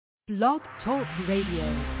Blog Talk Radio.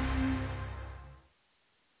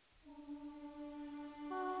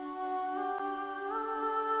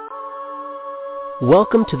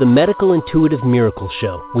 Welcome to the Medical Intuitive Miracle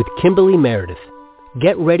Show with Kimberly Meredith.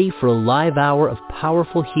 Get ready for a live hour of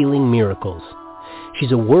powerful healing miracles.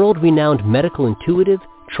 She's a world-renowned medical intuitive,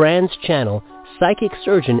 trans-channel, psychic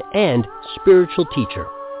surgeon, and spiritual teacher.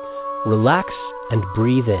 Relax and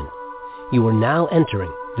breathe in. You are now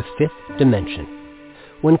entering the fifth dimension.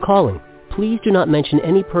 When calling, please do not mention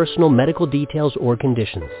any personal medical details or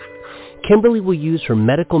conditions. Kimberly will use her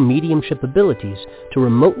medical mediumship abilities to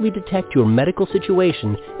remotely detect your medical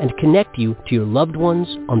situation and connect you to your loved ones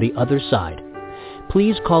on the other side.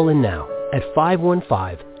 Please call in now at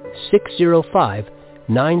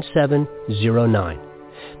 515-605-9709.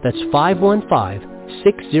 That's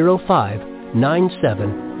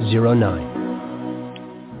 515-605-9709.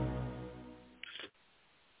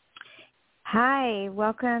 Hi,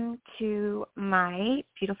 welcome to my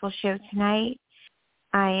beautiful show tonight.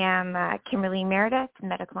 I am Kimberly Meredith,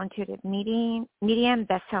 medical intuitive medium,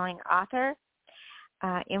 best-selling author,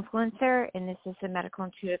 influencer, and this is the Medical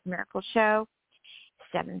Intuitive Miracle Show,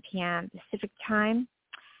 7 p.m. Pacific Time,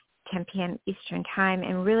 10 p.m. Eastern Time.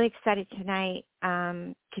 I'm really excited tonight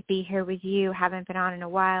to be here with you. Haven't been on in a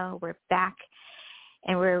while. We're back,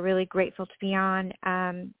 and we're really grateful to be on.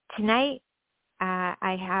 Tonight,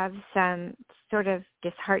 I have some sort of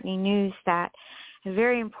disheartening news that a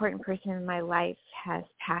very important person in my life has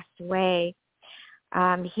passed away.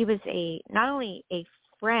 He was not only a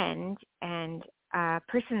friend and a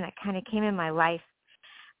person that kind of came in my life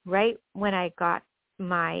right when I got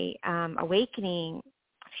my awakening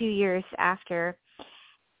a few years after,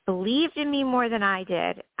 believed in me more than I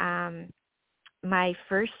did, my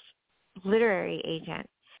first literary agent.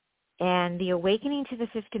 And the Awakening to the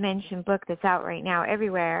Fifth Dimension book that's out right now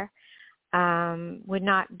everywhere would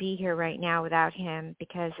not be here right now without him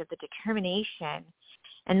because of the determination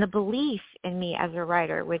and the belief in me as a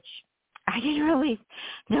writer, which I didn't really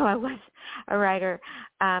know I was a writer.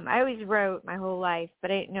 I always wrote my whole life, but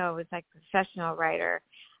I didn't know it was like a professional writer.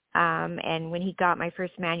 And when he got my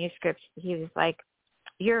first manuscript, he was like,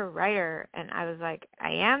 "You're a writer." And I was like, "I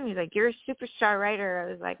am?" He's like, "You're a superstar writer." I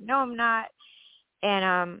was like, "No, I'm not."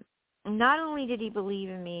 And not only did he believe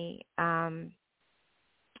in me,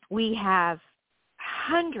 we have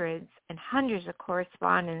hundreds and hundreds of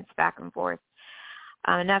correspondence back and forth,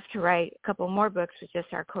 enough to write a couple more books with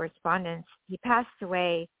just our correspondence. He passed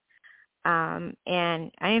away, and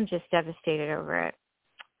I am just devastated over it,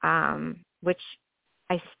 which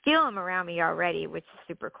I still am around me already, which is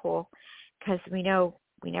super cool because we know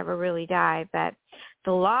we never really die. But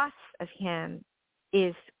the loss of him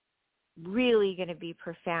is really going to be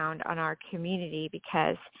profound on our community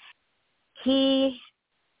because he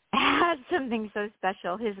had something so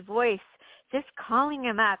special. His voice, just calling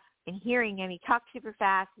him up and hearing him, he talked super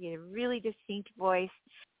fast. He had a really distinct voice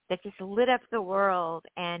that just lit up the world.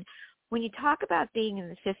 And when you talk about being in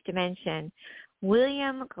the fifth dimension,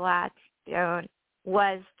 William Gladstone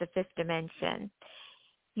was the fifth dimension.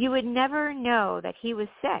 You would never know that he was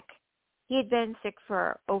sick. He had been sick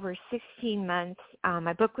for over 16 months.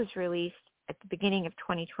 My book was released at the beginning of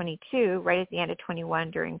 2022, right at the end of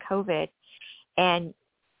 21 during COVID. And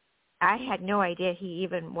I had no idea he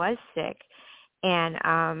even was sick. And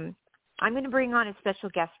I'm going to bring on a special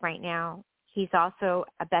guest right now. He's also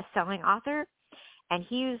a best-selling author, and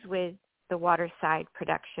he's with the Waterside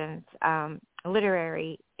Productions, a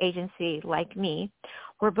literary agency like me.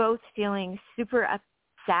 We're both feeling super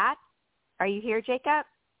upset. Are you here, Jacob?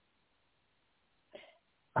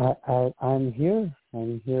 I'm here.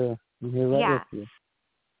 I'm here right with you.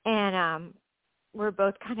 And we're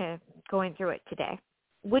both kind of going through it today.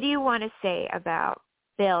 What do you want to say about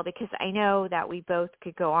Bill? Because I know that we both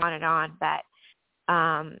could go on and on, but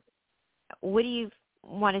what do you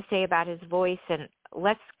want to say about his voice? And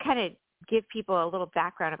let's kind of give people a little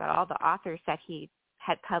background about all the authors that he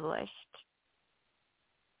had published.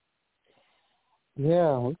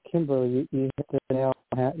 Yeah, well, Kimberly, you hit the nail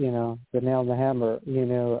on the hammer.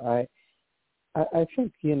 I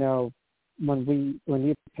think, when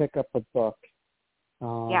you pick up a book,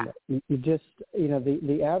 you just,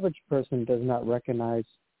 the average person does not recognize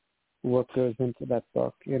what goes into that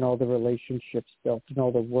book and all the relationships built and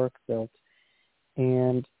all the work built.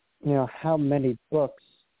 And, how many books,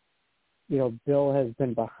 Bill has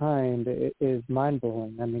been behind is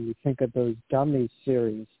mind-blowing. I mean, you think of those dummy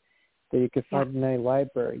series that you could find in any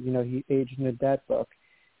library. He agented that book.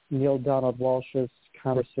 Neil Donald Walsh's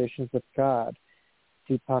Conversations with God,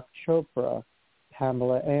 Deepak Chopra,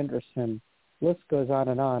 Pamela Anderson, list goes on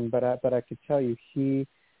and on, but I could tell you he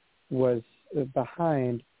was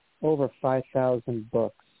behind over 5,000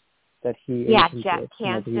 books that he Jack agented,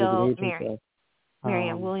 Canfield, of.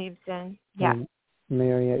 Marianne Williamson. Yeah.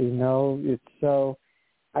 Marianne, it's so.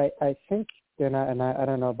 I think, and I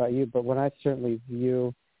don't know about you, but when I certainly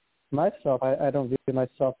view myself, I don't view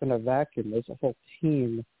myself in a vacuum. There's a whole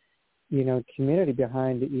team, community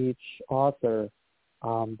behind each author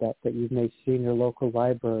that you may see in your local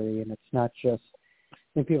library, and it's not just. I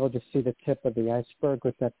think people just see the tip of the iceberg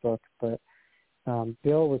with that book, but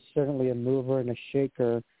Bill was certainly a mover and a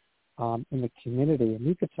shaker in the community, and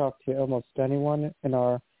you could talk to almost anyone in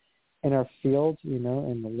our field, in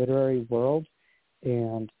the literary world,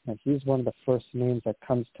 and he's one of the first names that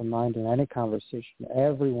comes to mind in any conversation.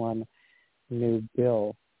 Everyone knew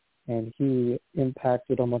Bill, and he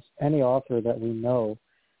impacted almost any author that we know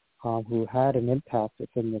who had an impact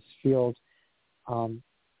within this field.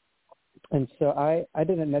 And so I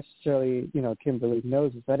didn't necessarily, Kimberly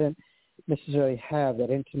knows this, I didn't necessarily have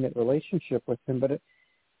that intimate relationship with him, but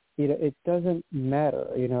it doesn't matter.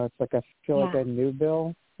 It's like I feel like I knew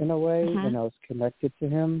Bill in a way, and I was connected to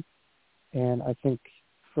him. And I think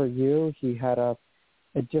for you, he had a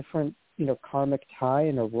different, karmic tie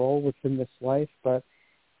and a role within this life. But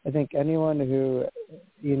I think anyone who,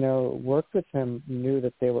 worked with him knew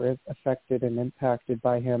that they were affected and impacted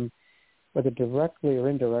by him, whether directly or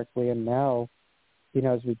indirectly. And now,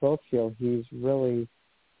 as we both feel, he's really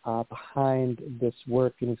behind this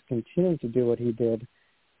work, and he's continuing to do what he did,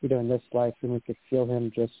 in this life. And we could feel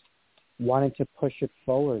him just wanting to push it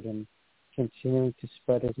forward and continuing to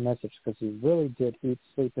spread his message, because he really did eat,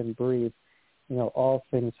 sleep, and breathe, all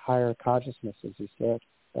things higher consciousness, as he said.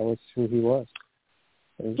 That was who he was.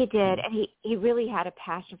 He did, and he really had a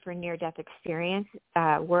passion for near-death experience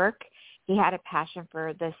work. He had a passion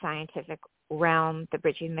for the scientific realm, the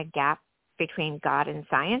bridging the gap between God and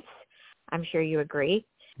science. I'm sure you agree.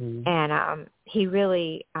 Mm-hmm. And he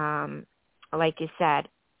really, like you said,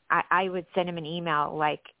 I would send him an email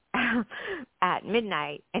like at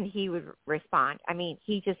midnight, and he would respond. I mean,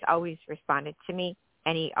 he just always responded to me,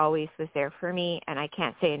 and he always was there for me, and I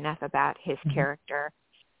can't say enough about his character.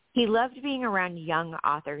 He loved being around young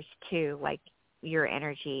authors, too, like your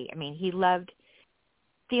energy. I mean, he loved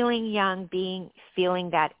feeling young, feeling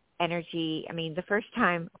that energy. I mean,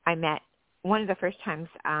 one of the first times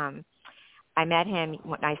I met him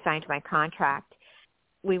when I signed my contract,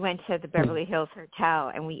 we went to the Beverly Hills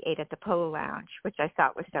Hotel, and we ate at the Polo Lounge, which I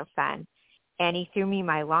thought was so fun. And he threw me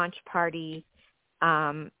my launch party.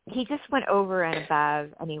 He just went over and above,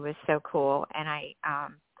 and he was so cool. And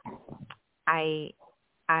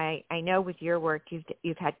I know with your work,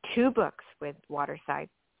 you've had 2 books with Waterside,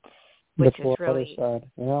 which is really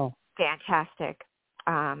fantastic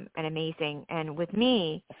and amazing. And with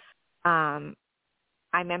me,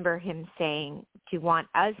 I remember him saying, "Do you want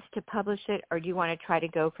us to publish it, or do you want to try to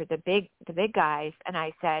go for the big guys?" And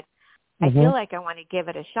I said, "I feel like I want to give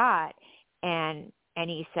it a shot." And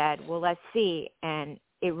he said, "Well, let's see." And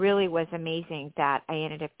it really was amazing that I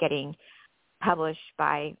ended up getting published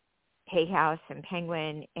by Hay House and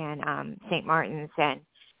Penguin and St. Martin's, and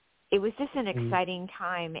it was just an exciting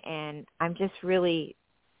time. And I'm just really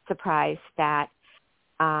surprised that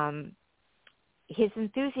his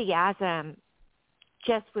enthusiasm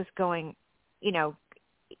just was going,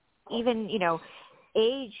 even,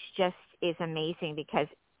 age just is amazing, because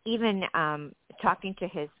even talking to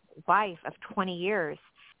his wife of 20 years,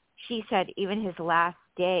 she said even his last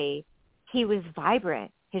day, he was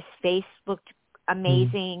vibrant. His face looked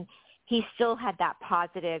amazing. He still had that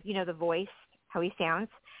positive, the voice, how he sounds.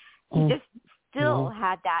 He just still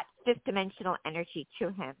had that fifth dimensional energy to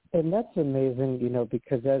him. And that's amazing,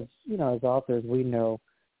 because as authors, we know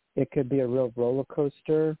it could be a real roller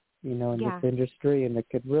coaster, in this industry, and it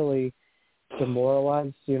could really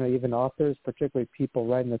demoralize, even authors, particularly people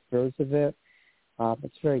right in the throes of it.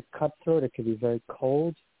 It's very cutthroat. It could be very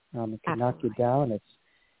cold. It can knock you down.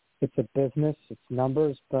 It's a business. It's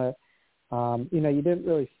numbers. But, you didn't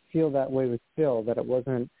really feel that way with Bill, that it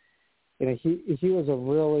wasn't, he was a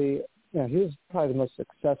really, he was probably the most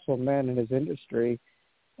successful man in his industry,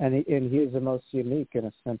 and he was the most unique in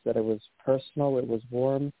a sense that it was personal, it was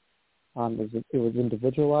warm, it was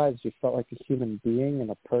individualized. You felt like a human being and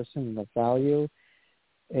a person and a value.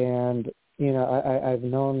 And, I've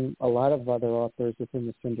known a lot of other authors within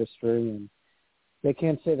this industry, and they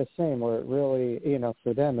can't say the same, or it really,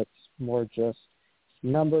 for them it's more just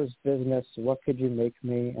numbers, business, what could you make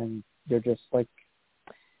me? And you're just like,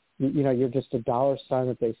 you're just a dollar sign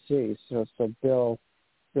that they see. So Bill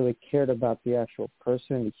really cared about the actual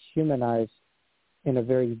person. He humanized in a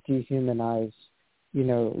very dehumanized,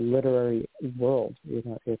 literary world.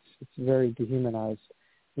 It's very dehumanized,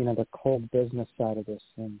 the cold business side of this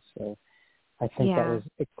thing. So I think that was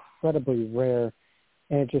incredibly rare.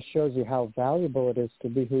 And it just shows you how valuable it is to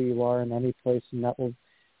be who you are in any place, and that will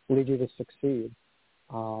lead you to succeed.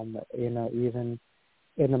 Even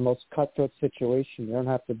in the most cutthroat situation, you don't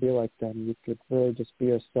have to be like them. You could really just be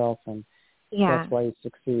yourself, and that's why you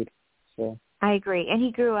succeed. So I agree. And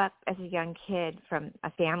he grew up as a young kid from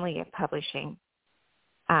a family of publishing.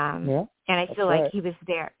 And I feel like he was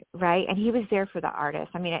there, right? And he was there for the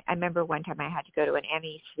artist. I mean, I remember one time I had to go to an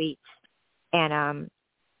Emmy suite, and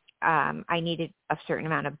I needed a certain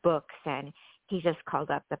amount of books, and he just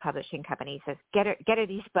called up the publishing company. He says, get her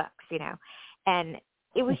these books, And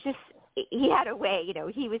it was just, he had a way,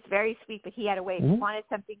 he was very sweet, but he had a way. If he wanted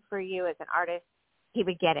something for you as an artist, he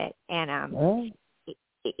would get it. And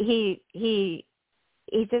he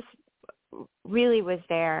just really was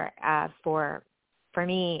there for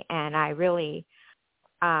me, and I really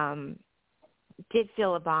did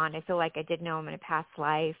feel a bond. I feel like I did know him in a past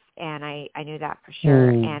life, and I knew that for sure.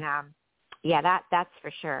 And that's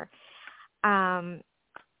for sure.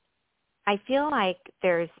 I feel like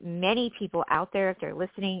there's many people out there, if they're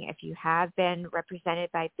listening, if you have been represented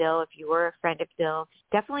by Bill, if you were a friend of Bill,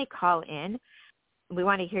 definitely call in. We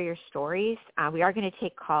want to hear your stories. We are going to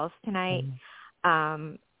take calls tonight.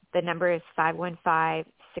 The number is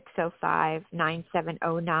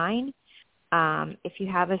 515-605-9709. If you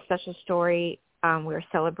have a special story, we're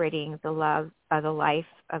celebrating the life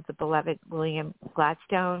of the beloved William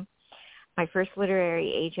Gladstone. My first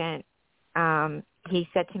literary agent, he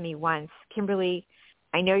said to me once, Kimberly,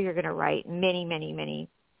 I know you're going to write many, many, many,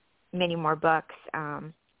 many more books.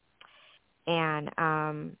 And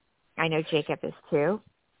I know Jacob is too.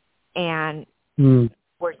 And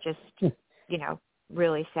we're just,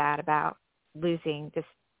 really sad about losing this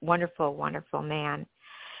wonderful, wonderful man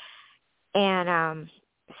and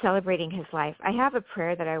celebrating his life. I have a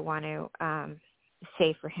prayer that I want to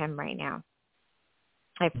say for him right now.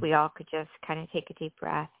 If we all could just kind of take a deep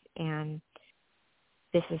breath, and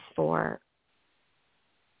this is for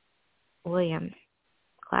William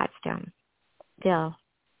Gladstone. Bill,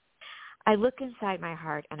 I look inside my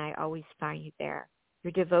heart and I always find you there.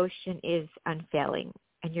 Your devotion is unfailing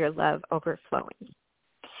and your love overflowing.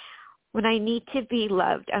 When I need to be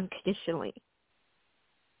loved unconditionally,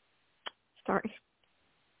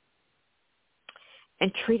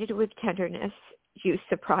 and treated with tenderness, you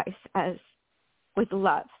surprise us with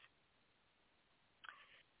love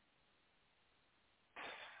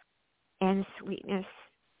and sweetness.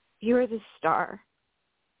 You are the star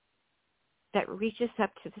that reaches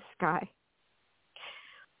up to the sky.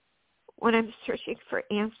 When I'm searching for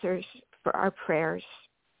answers for our prayers,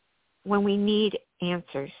 when we need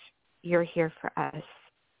answers, you're here for us.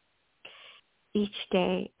 Each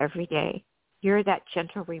day, every day, you're that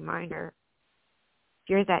gentle reminder.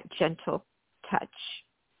 You're that gentle touch.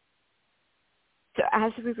 So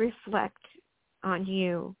as we reflect on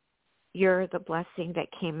you, you're the blessing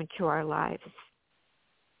that came into our lives.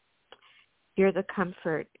 You're the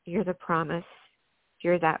comfort. You're the promise.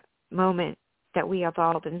 You're that moment that we have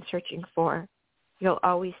all been searching for. You'll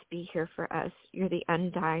always be here for us. You're the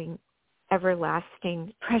undying,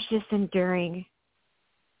 everlasting, precious, enduring,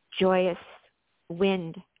 joyous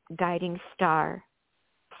wind, guiding star,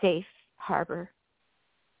 safe harbor.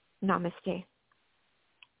 Namaste.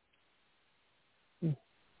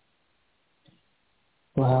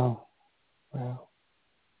 Wow.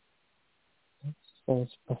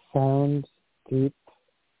 That's profound, deep,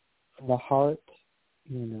 from the heart,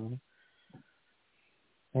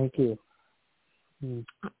 Thank you.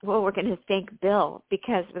 Well, we're going to thank Bill,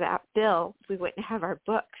 because without Bill, we wouldn't have our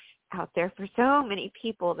books out there for so many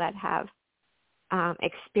people that have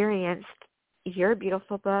experienced your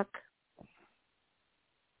beautiful book.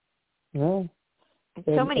 Yeah.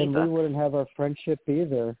 So many books. We wouldn't have our friendship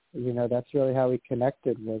either. That's really how we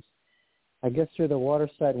connected, was, I guess, through the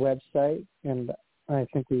Waterside website. And I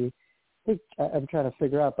think I'm trying to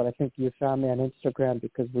figure out, but I think you found me on Instagram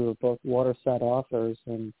because we were both Waterside authors,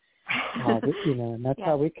 and and that's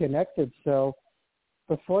how we connected. So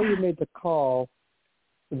before you made the call,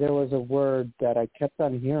 there was a word that I kept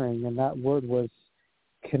on hearing, and that word was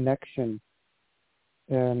connection.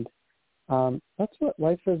 And that's what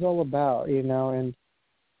life is all about, and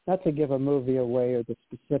not to give a movie away or the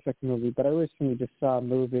specific movie, but I recently just saw a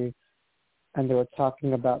movie, and they were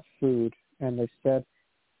talking about food, and they said,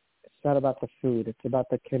 it's not about the food, it's about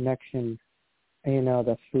the connection,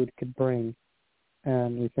 that food could bring.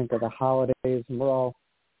 And we think of the holidays, and we're all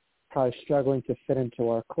probably struggling to fit into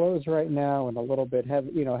our clothes right now, and a little bit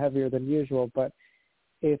heavier than usual, but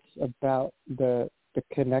it's about the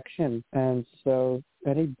connection. And so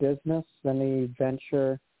any business, any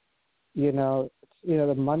venture, the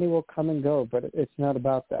money will come and go, but it's not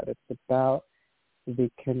about that. It's about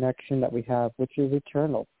the connection that we have, which is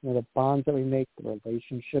eternal. The bonds that we make, the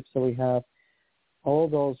relationships that we have, all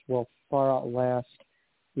those will far outlast,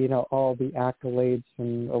 all the accolades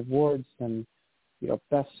and awards and,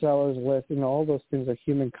 bestsellers list. All those things are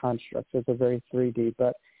human constructs. It's a very 3D,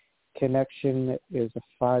 but connection is a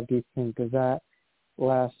 5D thing because that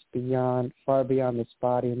lasts far beyond this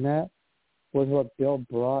body. And that was what Bill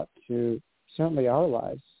brought to certainly our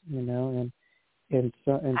lives, and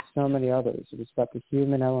so many others. It was about the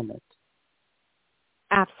human element.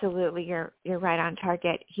 Absolutely, you're right on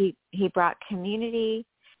target. He brought community,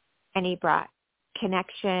 and he brought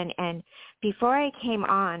connection. And before I came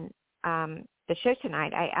on the show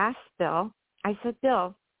tonight, I asked Bill. I said,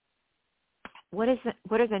 Bill, what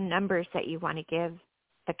are the numbers that you want to give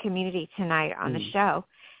the community tonight on the show?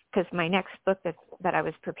 Because my next book that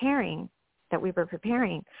we were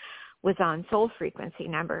preparing, was on soul frequency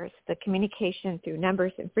numbers, the communication through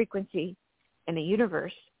numbers and frequency in the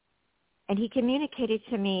universe. And he communicated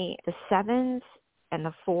to me the 7s and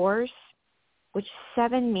the 4s, which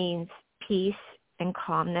 7 means peace and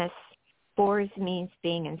calmness. 4s means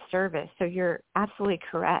being in service. So you're absolutely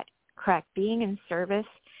correct. Being in service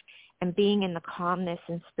and being in the calmness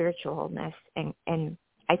and spiritualness. And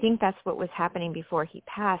I think that's what was happening before he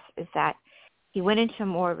passed, is that he went into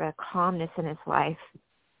more of a calmness in his life,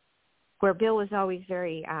 where Bill was always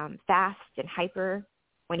very fast and hyper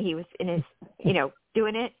when he was in his,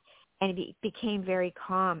 doing it. And he became very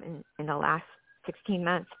calm in the last 16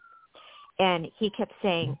 months. And he kept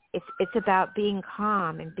saying, it's about being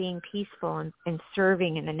calm and being peaceful and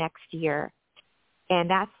serving in the next year. And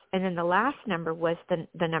then the last number was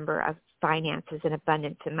the number of finances and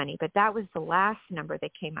abundance and money. But that was the last number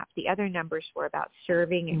that came up. The other numbers were about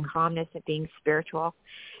serving and calmness and being spiritual.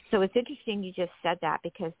 So it's interesting you just said that,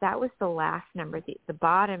 because that was the last number. The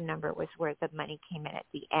bottom number was where the money came in at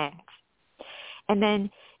the end. And then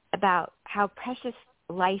about how precious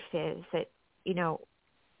life is, that,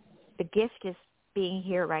 the gift is being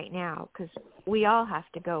here right now, because we all have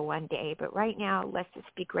to go one day. But right now, let's just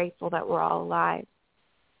be grateful that we're all alive.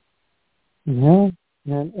 Yeah,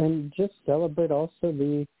 and just celebrate also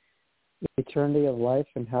the eternity of life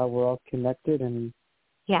and how we're all connected and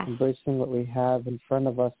embracing what we have in front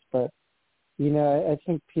of us. But, I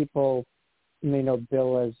think people may know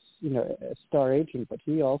Bill as, a star agent, but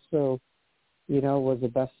he also, was a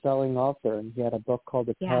best-selling author, and he had a book called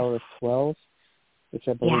The Power of 12, which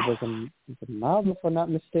I believe was a novel, if I'm not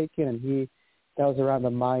mistaken, and that was around the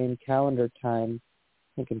Mayan calendar time,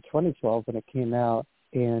 I think in 2012 when it came out.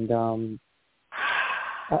 And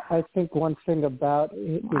I think one thing about,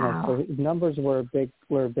 so numbers were a big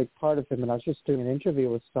part of him. And I was just doing an interview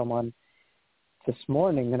with someone this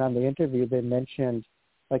morning, and on the interview they mentioned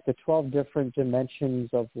like the 12 different dimensions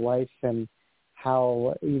of life and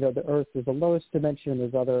how, the Earth is the lowest dimension, and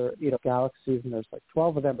there's other, galaxies, and there's like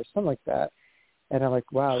 12 of them or something like that. And I'm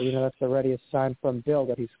like, wow, that's already a sign from Bill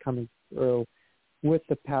that he's coming through with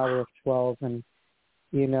the power of 12. And,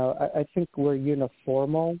 I think we're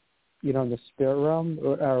uniformal, in the spirit realm.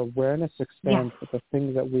 Our awareness expands with the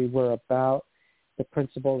things that we were about, the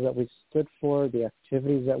principles that we stood for, the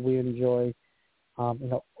activities that we enjoy.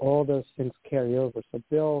 All those things carry over. So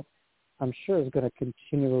Bill, I'm sure, is going to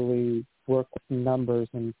continually work with numbers,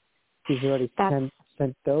 and he's already sent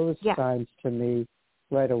those signs to me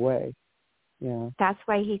right away. Yeah. That's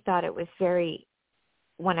why he thought it was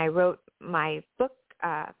when I wrote my book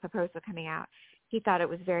proposal coming out, he thought it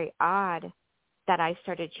was very odd that I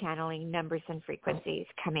started channeling numbers and frequencies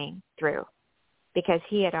coming through, because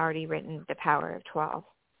he had already written The Power of 12,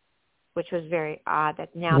 which was very odd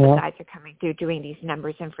that now the guys are coming through doing these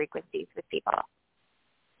numbers and frequencies with people.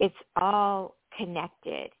 It's all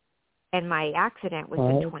connected. And my accident was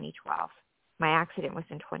in 2012. My accident was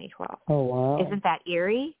in 2012. Oh, wow. Isn't that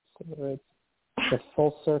eerie? So it's the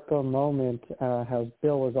full circle moment, how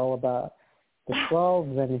Bill was all about the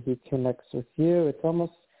 12, then he connects with you. It's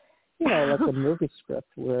almost, like a movie script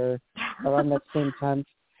where around that same time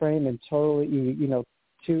frame and totally,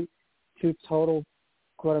 two total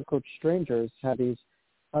quote-unquote strangers have these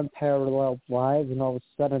unparalleled lives, and all of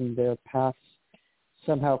a sudden their paths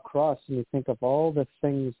somehow cross, and you think of all the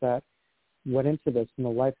things that went into this, and the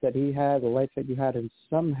life that he had, the life that you had, and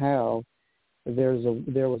somehow there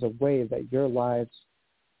was a way that your lives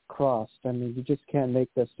crossed. I mean, you just can't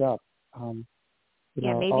make this up.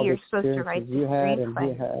 Maybe all you're the supposed to write you had and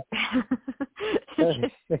he had.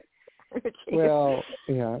 Well,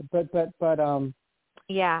 yeah, but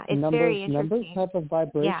yeah, it's numbers, very interesting. Numbers have a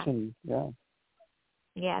vibration.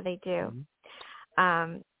 Yeah, they do.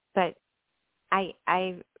 Mm-hmm. But I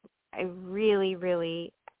I really,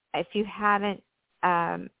 really, if you haven't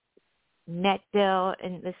met Bill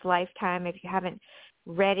in this lifetime, if you haven't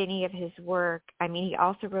read any of his work, I mean, he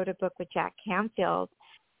also wrote a book with Jack Canfield,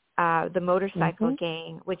 The Motorcycle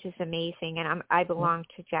Gang, which is amazing. And I belong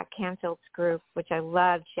to Jack Canfield's group, which I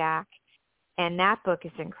love Jack. And that book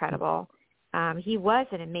is incredible. He was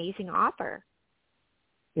an amazing author.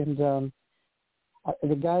 And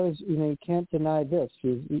the guy was, you can't deny this.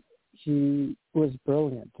 He was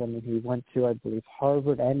brilliant. I mean, he went to, I believe,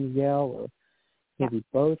 Harvard and Yale, or maybe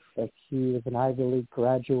both. Like, he was an Ivy League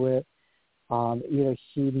graduate.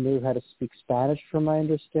 He knew how to speak Spanish, from my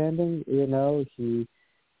understanding. He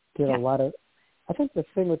did a lot of. I think the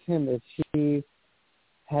thing with him is he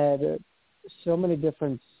had so many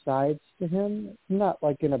different sides to him, not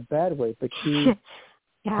like in a bad way, but he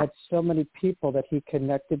had so many people that he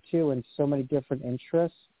connected to and so many different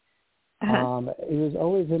interests. He was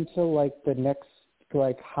always into like the next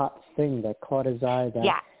like hot thing that caught his eye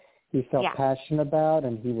that he felt passionate about,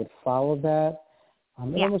 and he would follow that.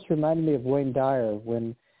 It almost reminded me of Wayne Dyer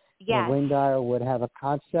when Wayne Dyer would have a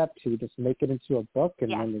concept, he would just make it into a book,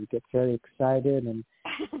 and then he'd get very excited and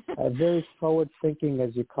very forward-thinking,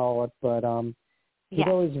 as you call it. But he'd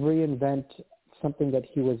always reinvent something that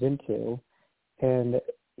he was into, and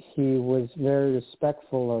he was very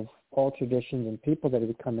respectful of all traditions and people that he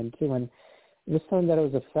would come into. And it was something that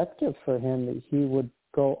was effective for him, that he would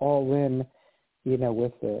go all in,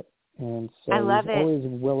 with it. And so he was always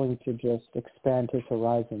willing to just expand his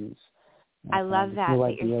horizons. I love that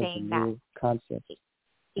you're saying that. Concepts.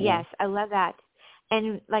 Yes, I love that.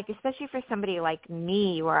 And like, especially for somebody like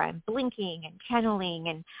me, where I'm blinking and channeling,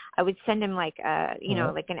 and I would send him like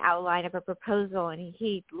like an outline of a proposal, and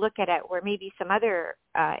he'd look at it, where maybe some other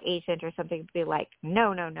agent or something would be like,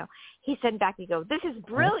 no. He sent back, he'd go, this is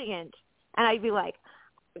brilliant. And I'd be like,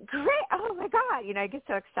 great, oh my God, I get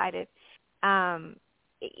so excited.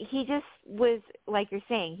 He just was, like you're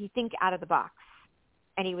saying, he'd think out of the box.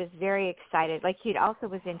 And he was very excited. Like, he also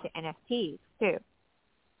was into NFTs too.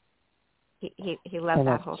 He loved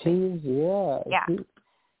that whole thing.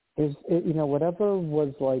 Whatever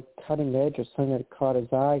was like cutting edge or something that caught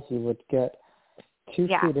his eye, he would get 2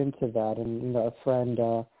 feet into that. And a friend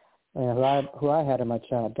who I had on my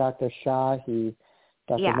channel, Dr. Shah,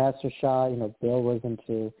 Dr. Master Shah, Bill was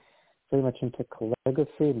very much into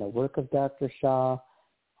calligraphy and the work of Dr. Shah.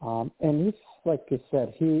 And he's, like you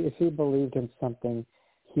said, if he believed in something,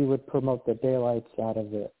 he would promote the daylights out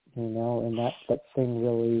of it, and that thing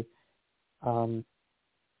really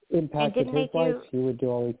impacted his life. He would do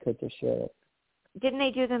all he could to share it. Didn't they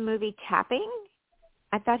do the movie Tapping?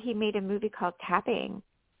 I thought he made a movie called Tapping.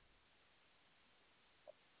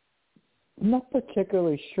 I'm not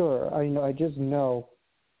particularly sure. I just know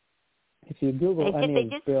if you Google they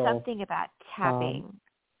did Bill, something about tapping.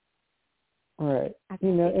 Right.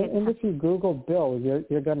 And if you Google Bill,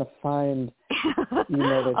 you're going to find, that he's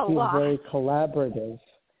very collaborative.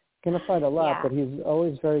 You're going to find a lot, but he's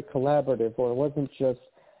always very collaborative, or it wasn't just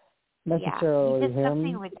necessarily he did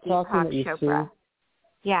something with Deepak Chopra.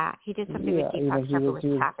 Yeah, he did something with Deepak Chopra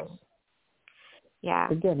with tapping.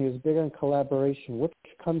 Yeah. Again, he was big on collaboration, which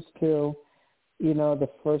comes to, the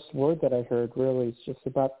first word that I heard really is just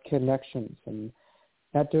about connections and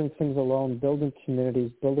not doing things alone, building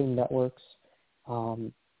communities, building networks.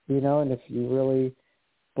 And if you really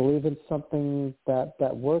believe in something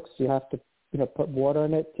that works, you have to, put water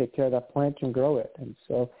in it, take care of that plant, and grow it. And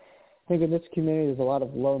so I think in this community there's a lot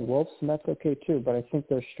of lone wolves, and that's okay too, but I think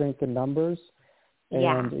there's strength in numbers. And,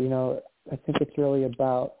 I think it's really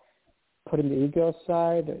about putting the ego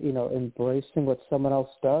aside, embracing what someone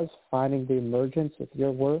else does, finding the emergence of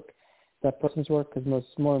your work, that person's work, because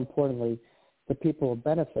more importantly, the people will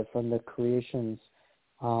benefit from the creations,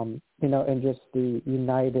 and just the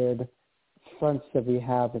united fronts that we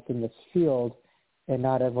have within this field, and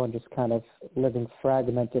not everyone just kind of living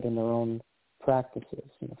fragmented in their own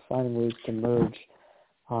practices, finding ways to merge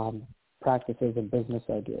practices and business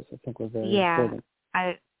ideas. I think we're very important.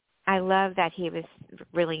 I love that he was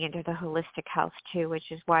really into the holistic health too,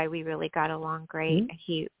 which is why we really got along great.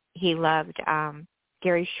 Mm-hmm. He loved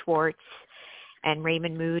Gary Schwartz and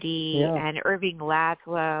Raymond Moody and Irving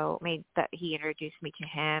Laszlo. He introduced me to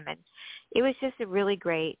him, and it was just a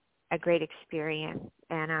great experience.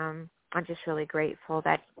 And I'm just really grateful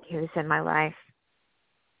that he was in my life.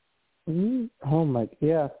 Mm-hmm. Oh my,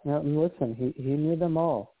 yeah. Now, listen, he knew them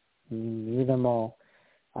all. He knew them all.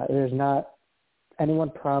 There's not anyone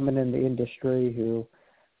prominent in the industry who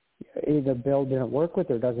either Bill didn't work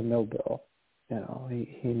with or doesn't know Bill.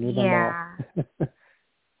 He knew them all.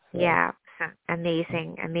 Yeah.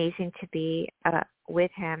 Amazing to be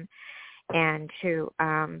with him, and to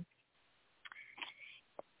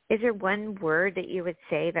Is there one word that you would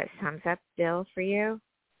say that sums up Bill for you?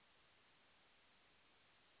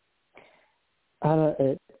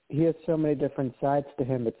 He has so many different sides to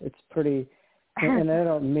him. It's pretty, and I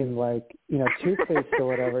don't mean like, two-faced or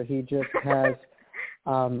whatever. He just has,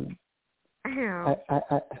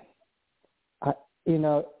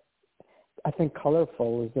 I think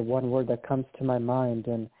colorful is the one word that comes to my mind,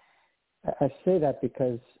 and I say that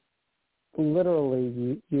because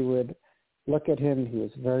literally you would look at him. He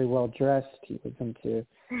was very well dressed. He was into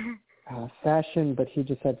fashion, but he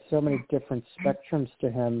just had so many different spectrums to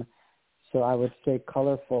him. So I would say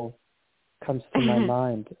colorful comes to my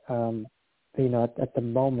mind, at the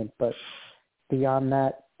moment. But beyond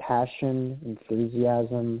that, passion,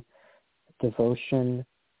 enthusiasm, devotion,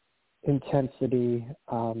 intensity.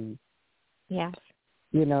 Yes.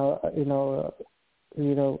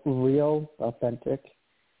 Real, authentic.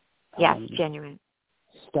 Yes, genuine.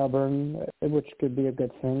 Stubborn, which could be a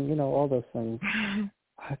good thing. All those things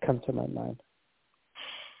come to my mind.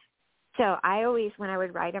 So I always, when I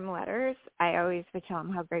would write him letters, I always would tell him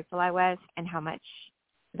how grateful I was and how much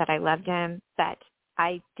that I loved him, that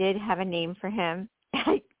I did have a name for him.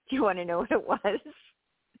 Do you want to know what it was?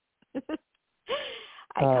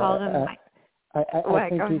 I called him... I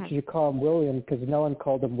think you call him William because no one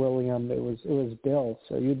called him William. It was Bill,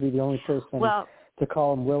 so you'd be the only person to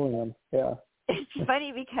call him William. Yeah. It's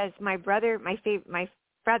funny because my brother,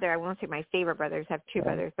 I won't say my favorite brothers, I have two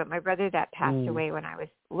brothers, but my brother that passed away when I was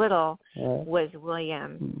little was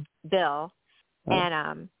William Bill.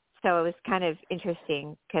 And so it was kind of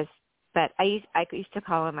interesting but I used to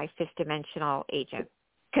call him my fifth dimensional agent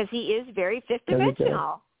because he is very fifth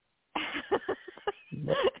dimensional.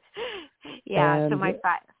 Yeah, so my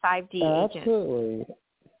 5D agent. Absolutely.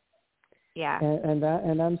 Yeah. And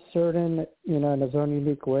I'm certain, in his own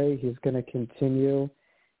unique way, he's going to continue,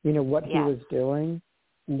 what he was doing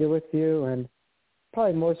with you, and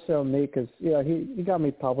probably more so me because, he got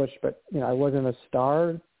me published, but, I wasn't a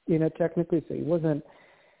star, technically, so he wasn't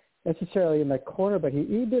necessarily in my corner, but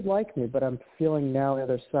he did like me, but I'm feeling now the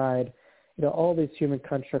other side, all these human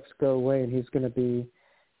constructs go away, and he's going to be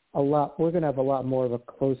we're going to have a lot more of a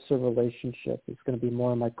closer relationship. He's going to be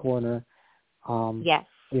more in my corner, yes,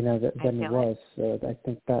 than he was. So I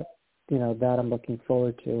think that, that I'm looking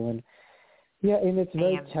forward to. And and it's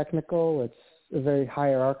very technical. It's very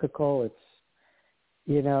hierarchical. It's,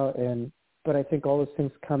 but I think all those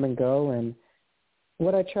things come and go. And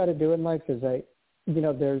what I try to do in life is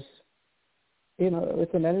there's,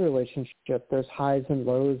 within any relationship, there's highs and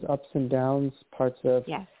lows, ups and downs, parts of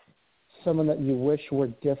someone that you wish were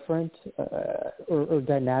different, or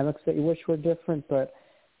dynamics that you wish were different, but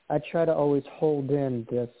I try to always hold in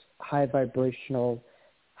this high vibrational,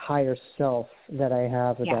 higher self that I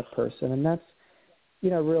have with that person. And that's,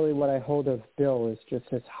 really what I hold of Bill is just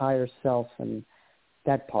his higher self, and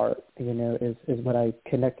that part, is what I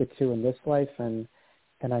connected to in this life and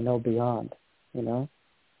I know beyond,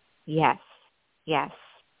 Yes.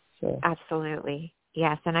 So. Absolutely.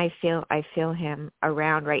 Yes, and I feel him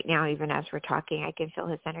around right now. Even as we're talking, I can feel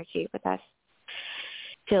his energy with us.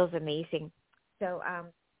 Feels amazing. So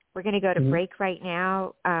we're going to go to break right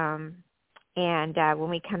now, and when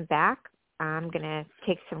we come back, I'm going to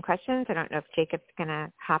take some questions. I don't know if Jacob's going to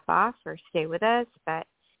hop off or stay with us, but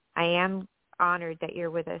I am honored that you're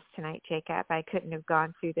with us tonight, Jacob. I couldn't have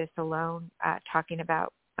gone through this alone, talking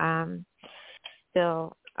about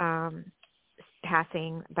Bill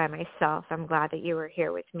passing by myself. I'm glad that you were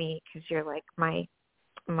here with me because you're like my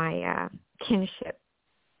kinship.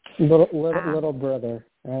 Little brother,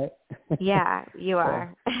 right? Yeah, you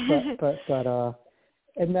are. but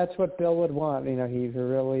and that's what Bill would want. He's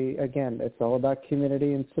really, again, it's all about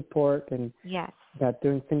community and support, and not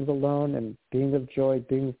doing things alone, and being of joy,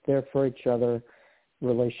 being there for each other,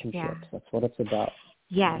 relationships. Yeah. That's what it's about.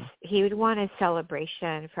 Yes, he would want a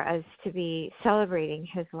celebration for us to be celebrating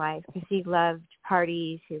his life because he loved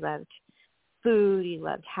parties, he loved food, he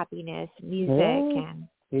loved happiness, music, and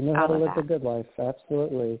he knew how to live a good life,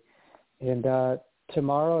 absolutely. And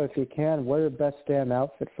tomorrow, if you can, wear your best damn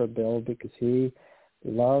outfit for Bill because he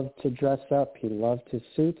loved to dress up. He loved his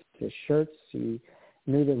suits, his shirts. He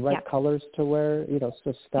knew the right colors to wear.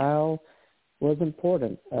 So style was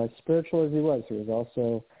important. Spiritual as he was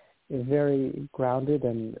also very grounded,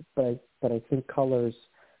 but I think colors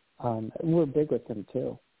were big with him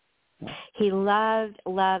too. Yeah. He loved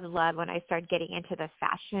when I started getting into the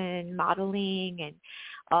fashion modeling and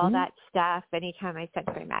all that stuff. Anytime I sent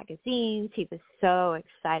my magazines, he was so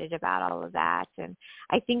excited about all of that. And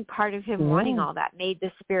I think part of him wanting all that made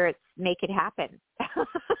the spirits make it happen,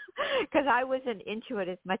 because I wasn't into it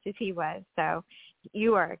as much as he was. So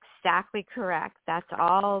you are exactly correct. That's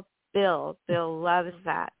all Bill. Bill loves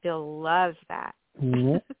that. Bill loves that.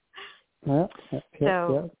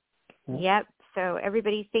 Yep. So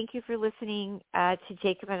everybody, thank you for listening to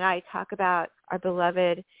Jacob and I talk about our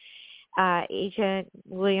beloved agent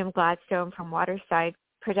William Gladstone from Waterside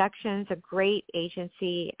Productions, a great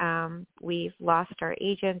agency. We've lost our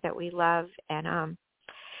agent that we love, and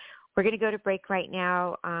we're going to go to break right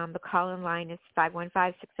now. The call-in line is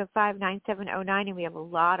 515-605-9709, and we have a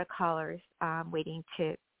lot of callers waiting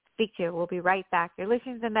to speak to. We'll be right back. You're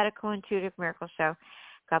listening to the Medical Intuitive Miracle Show.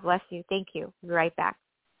 God bless you. Thank you. We'll be right back.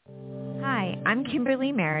 Hi, I'm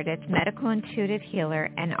Kimberly Meredith, medical intuitive healer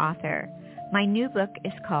and author. My new book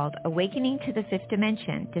is called Awakening to the Fifth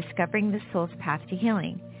Dimension, Discovering the Soul's Path to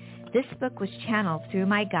Healing. This book was channeled through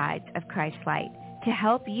my guides of Christ Light to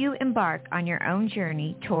help you embark on your own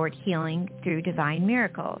journey toward healing through divine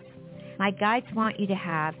miracles. My guides want you to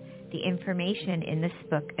have the information in this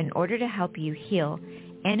book in order to help you heal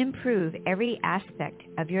and improve every aspect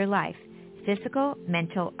of your life, physical,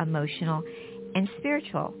 mental, emotional, and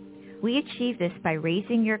spiritual. We achieve this by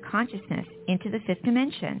raising your consciousness into the fifth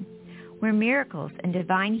dimension, where miracles and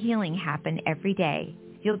divine healing happen every day.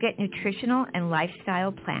 You'll get nutritional and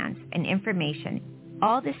lifestyle plans and information.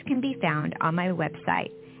 All this can be found on my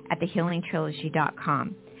website at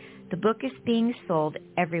thehealingtrilogy.com. The book is being sold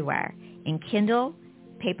everywhere in Kindle,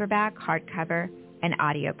 paperback, hardcover, and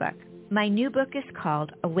audiobook. My new book is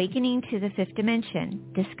called Awakening to the Fifth Dimension,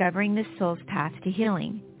 Discovering the Soul's Path to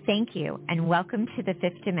Healing. Thank you, and welcome to the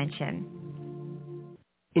Fifth Dimension.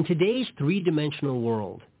 In today's three-dimensional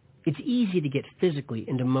world, it's easy to get physically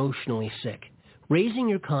and emotionally sick. Raising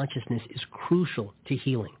your consciousness is crucial to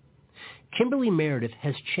healing. Kimberly Meredith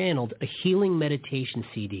has channeled a healing meditation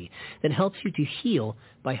CD that helps you to heal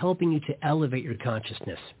by helping you to elevate your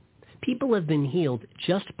consciousness. People have been healed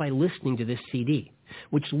just by listening to this CD,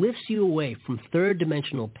 which lifts you away from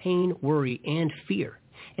third-dimensional pain, worry, and fear,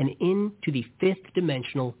 and into the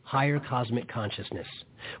fifth-dimensional higher cosmic consciousness,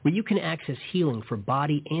 where you can access healing for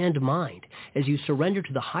body and mind as you surrender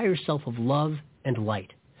to the higher self of love and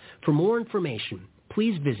light. For more information,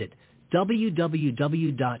 please visit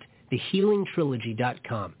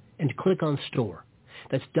www.thehealingtrilogy.com and click on Store.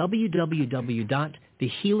 That's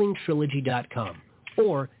www.thehealingtrilogy.com,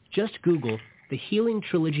 or just Google The Healing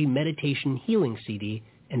Trilogy Meditation Healing CD,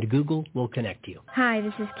 and Google will connect you. Hi,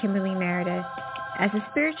 this is Kimberly Meredith. As a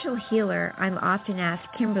spiritual healer, I'm often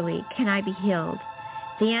asked, Kimberly, can I be healed?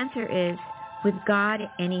 The answer is, with God,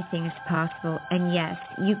 anything is possible, and yes,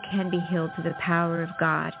 you can be healed through the power of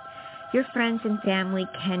God. Your friends and family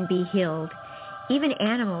can be healed. Even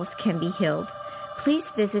animals can be healed. Please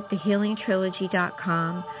visit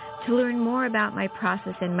thehealingtrilogy.com to learn more about my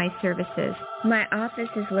process and my services. My office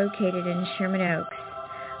is located in Sherman Oaks.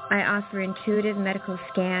 I offer intuitive medical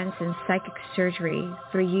scans and psychic surgery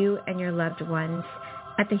for you and your loved ones.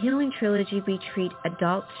 At the Healing Trilogy, we treat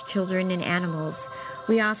adults, children, and animals.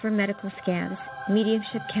 We offer medical scans,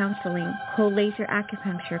 mediumship counseling, cold laser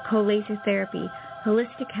acupuncture, cold laser therapy,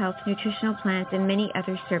 holistic health, nutritional plans, and many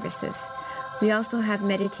other services. We also have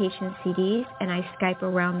meditation CDs, and I Skype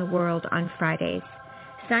around the world on Fridays.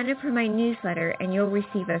 Sign up for my newsletter, and you'll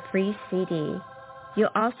receive a free CD. You'll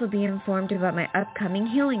also be informed about my upcoming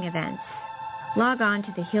healing events. Log on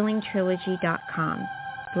to thehealingtrilogy.com.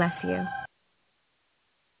 Bless you.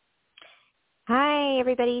 Hi,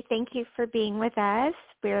 everybody. Thank you for being with us.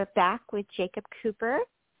 We're back with Jacob Cooper,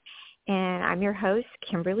 and I'm your host,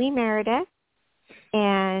 Kimberly Meredith,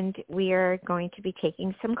 and we are going to be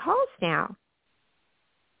taking some calls now.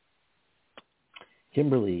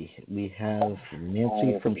 Kimberly, we have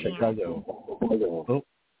Nancy from Chicago. Oh.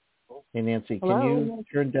 Hey, Nancy, Hello? Can you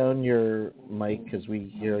turn down your mic because we're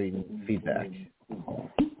hearing feedback?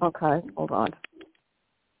 Okay, hold on.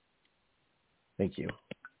 Thank you.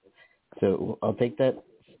 So I'll take that.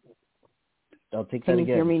 Can you again.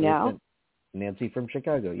 Hear me now? Nancy from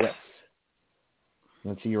Chicago, yes.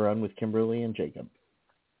 Nancy, you're on with Kimberly and Jacob.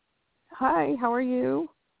 Hi, how are you?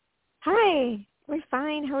 Hi, we're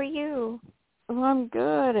fine. How are you? Well, I'm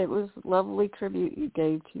good. It was a lovely tribute you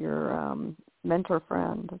gave to your mentor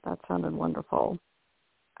friend. That sounded wonderful.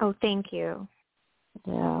 Oh, thank you.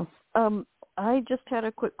 Yeah. I just had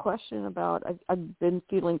a quick question about, I've been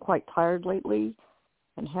feeling quite tired lately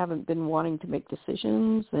and haven't been wanting to make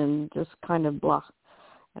decisions and just kind of blah.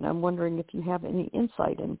 And I'm wondering if you have any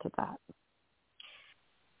insight into that.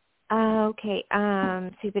 Okay.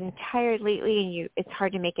 So you've been tired lately, and it's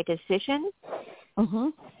hard to make a decision.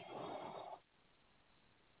 Mhm.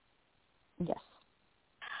 Yes.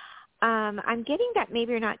 I'm getting that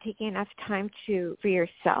maybe you're not taking enough time for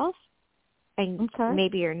yourself, and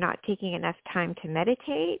maybe you're not taking enough time to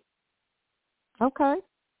meditate. Okay.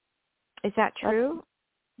 Is that true?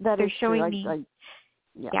 They're showing true. me.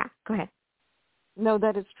 Yeah. Yeah. Go ahead. No,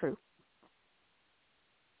 that is true.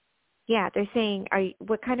 Yeah, they're saying,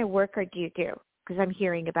 what kind of work do you do? Because I'm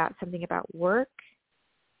hearing about something about work.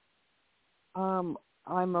 I'm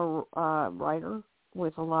a writer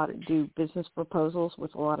with do business proposals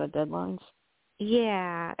with a lot of deadlines.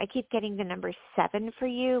 Yeah, I keep getting the number 7 for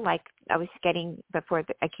you. Like I was getting before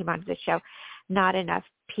I came onto the show, not enough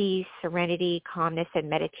peace, serenity, calmness, and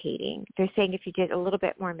meditating. They're saying if you did a little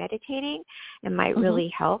bit more meditating, it might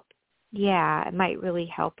really help. Yeah, it might really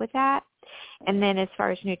help with that. And then as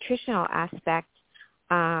far as nutritional aspect,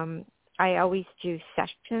 I always do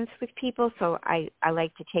sessions with people, so I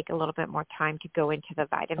like to take a little bit more time to go into the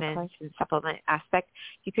vitamins and supplement aspect.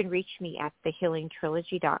 You can reach me at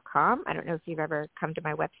thehealingtrilogy.com. I don't know if you've ever come to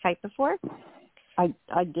my website before.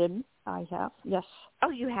 I did. I have. Yes.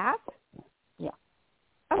 Oh, you have? Yeah.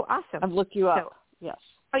 Oh, awesome. I've looked you up. Yes.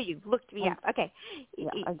 Oh, you've looked me up. Okay. Yeah.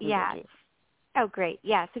 I did. Yeah. Oh, great.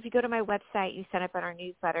 Yeah. So if you go to my website, you sign up on our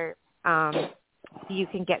newsletter, you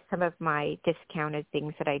can get some of my discounted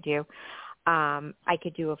things that I do. I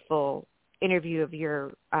could do a full interview of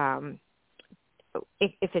your,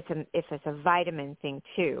 if it's a vitamin thing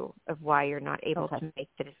too, of why you're not able to make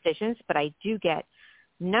the decisions. But I do get,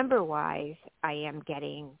 number-wise, I am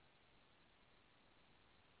getting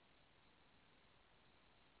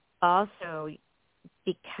also,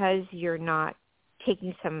 because you're not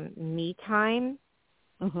taking some me time,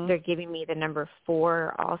 they're giving me the number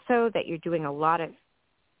 4 also, that you're doing a lot of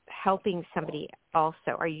helping somebody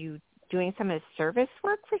also. Are you doing some of the service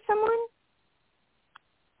work for someone?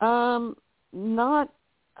 Not.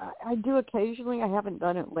 I do occasionally. I haven't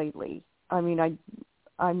done it lately. I mean,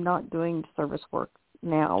 I'm not doing service work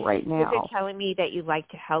right now. They're telling me that you like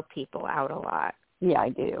to help people out a lot. Yeah, I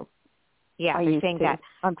do. Yeah, they're saying that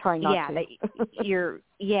I'm trying not to.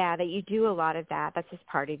 That you do a lot of that. That's just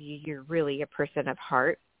part of you. You're really a person of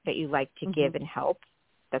heart, that you like to give and help.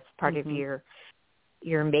 That's part of your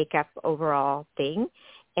makeup overall thing.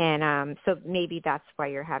 And so maybe that's why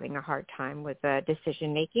you're having a hard time with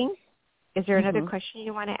decision making. Is there another question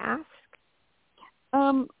you want to ask?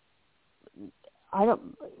 I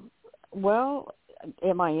don't. Well,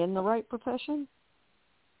 am I in the right profession?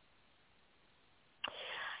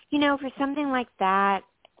 For something like that,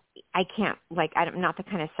 I can't, I'm not the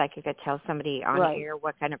kind of psychic that tells somebody on air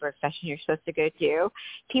what kind of profession you're supposed to go do.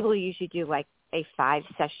 People usually do a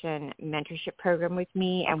 5-session mentorship program with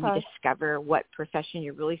me, and we discover what profession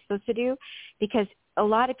you're really supposed to do, because a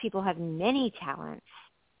lot of people have many talents.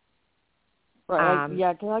 Right.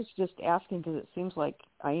 Because I was just asking because it seems like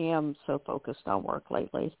I am so focused on work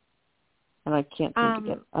lately, and I can't seem to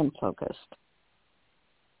get unfocused.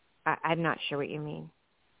 I'm not sure what you mean.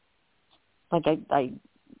 Like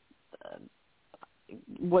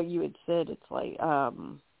what you had said, it's like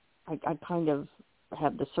I kind of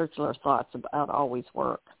have the circular thoughts about always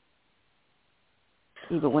work,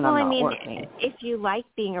 even when I'm not working. If you like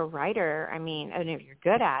being a writer, and if you're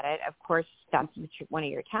good at it, of course that's what one of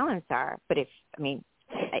your talents are. But it's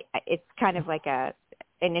kind of like an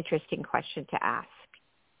interesting question to ask.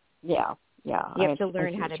 Yeah. You have to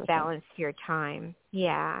learn how to balance your time.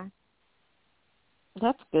 Yeah.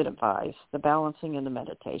 That's good advice, the balancing and the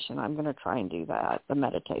meditation. I'm going to try and do that, the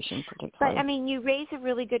meditation particularly. But, you raise a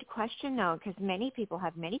really good question, though, because many people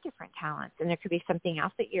have many different talents, and there could be something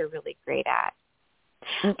else that you're really great at.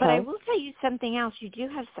 Okay. But I will tell you something else. You do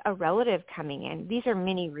have a relative coming in. These are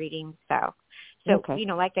mini readings, though. So,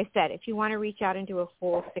 like I said, if you want to reach out and do a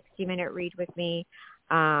full 60-minute read with me,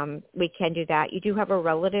 we can do that. You do have a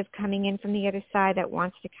relative coming in from the other side that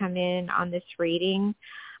wants to come in on this reading.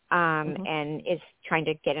 And is trying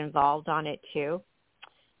to get involved on it too.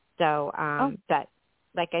 So, but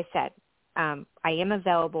like I said, I am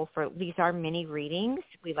available these are mini readings.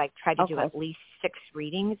 We try to do at least 6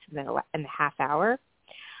 readings in the half hour.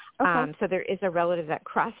 So there is a relative that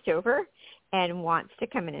crossed over and wants to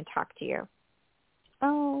come in and talk to you.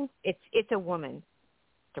 Oh. It's a woman,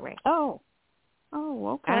 Dwayne. Oh,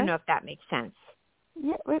 okay. I don't know if that makes sense.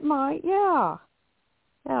 Yeah, it might, yeah.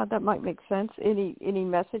 Yeah, that might make sense. Any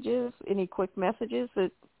messages? Any quick messages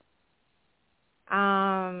that?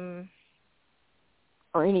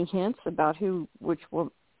 Or any hints about who it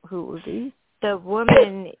would be? The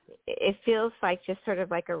woman, it feels like just sort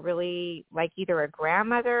of like a really either a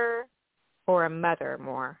grandmother or a mother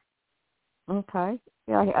more. Okay.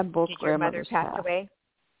 Yeah, I had both Did your mother grandmothers pass have. away?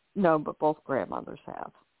 No, but both grandmothers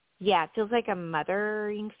have. Yeah, it feels like a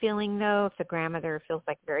mothering feeling, though. If the grandmother feels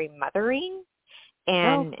like very mothering.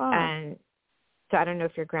 And so I don't know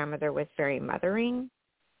if your grandmother was very mothering.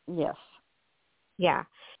 Yes. Yeah.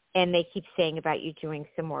 And they keep saying about you doing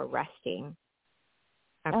some more resting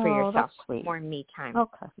for yourself, that's sweet. more me time.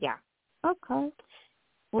 Okay. Yeah. Okay.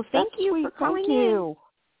 Well, thank That's you sweet. for calling Thank you.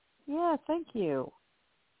 Yeah, thank you.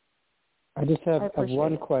 I just have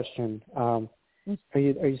one question. Are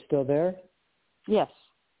you still there? Yes.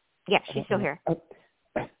 Yeah, she's still here.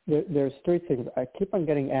 There's three things. I keep on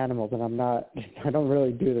getting animals, and I don't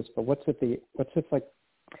really do this, but what's with like,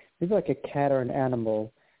 maybe like a cat or an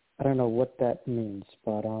animal. I don't know what that means,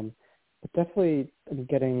 but definitely I'm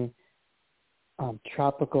getting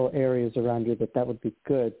tropical areas around you that would be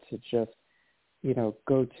good to just,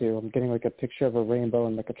 go to. I'm getting like a picture of a rainbow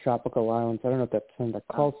and like a tropical island. I don't know if that's something that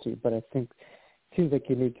calls to you, but I think it seems like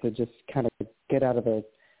you need to just kind of get out of the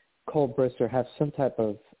cold burst or have some type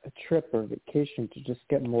of a trip or vacation to just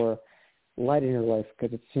get more light in your life,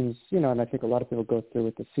 because it seems, and I think a lot of people go through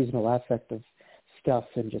with the seasonal affect of stuff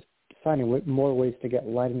and just finding more ways to get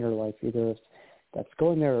light in your life, either if that's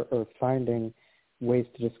going there or finding ways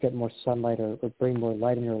to just get more sunlight or bring more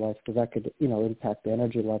light in your life, because that could, impact the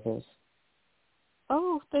energy levels.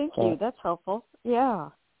 Oh, thank you. That's helpful. Yeah.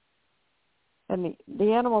 And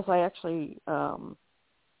the animals, I actually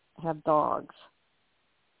have dogs.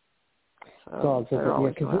 So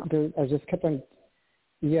dogs, because I just kept on.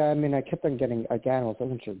 Yeah, I mean, I kept on getting like animals. I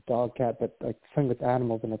wasn't sure dog, cat, but like something with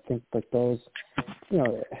animals, and I think like those, I don't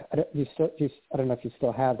know if you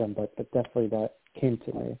still have them, but definitely that came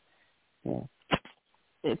to me. Yeah.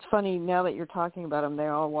 It's funny now that you're talking about them.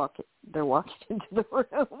 They're walking into the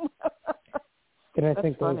room. And I That's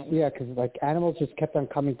think funny. those, because like animals just kept on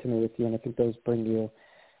coming to me with you, and I think those bring you,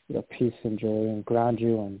 peace and joy and ground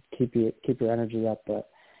you and keep your energy up. But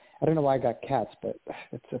I don't know why I got cats, but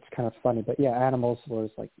it's kind of funny. But yeah, animals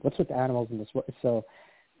was like, what's with animals in this way? So,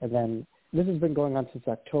 and then this has been going on since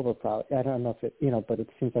October probably. I don't know if it, but it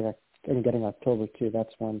seems like I'm getting October too.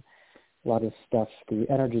 That's when a lot of stuff, the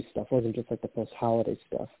energy stuff, wasn't just like the post-holiday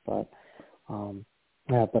stuff. But,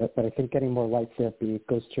 but I think getting more light therapy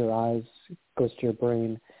goes to your eyes, goes to your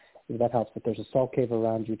brain. That helps. If there's a salt cave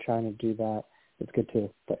around you trying to do that, it's good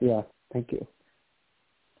too. But yeah, thank you.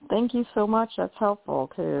 Thank you so much. That's helpful,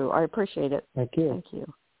 too. I appreciate it. Thank you. Thank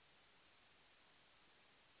you.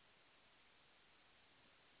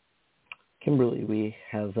 Kimberly, we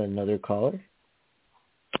have another caller.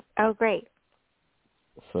 Oh, great.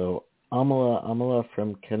 So, Amala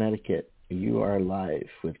from Connecticut, you are live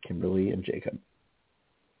with Kimberly and Jacob.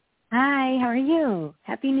 Hi, how are you?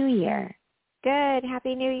 Happy New Year. Good.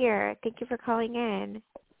 Happy New Year. Thank you for calling in.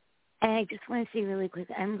 And I just want to say really quick,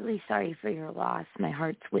 I'm really sorry for your loss. My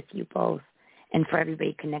heart's with you both and for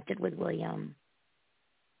everybody connected with William.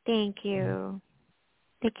 Thank you.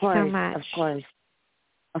 Thank you so much.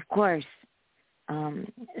 Of course.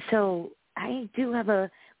 So I do have a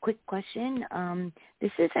quick question.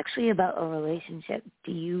 This is actually about a relationship.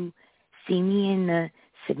 Do you see me in a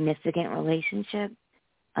significant relationship,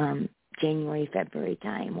 January, February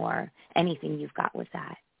time, or anything you've got with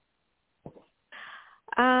that?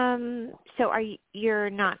 So you're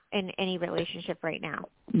not in any relationship right now?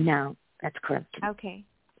 No, that's correct. Okay.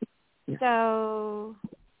 So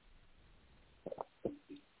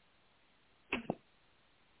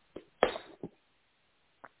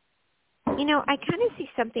I kind of see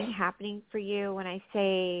something happening for you when I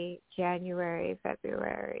say January,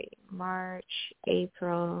 February, March,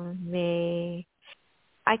 April, May.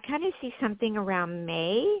 I kind of see something around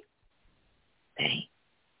May. Okay.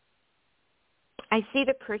 I see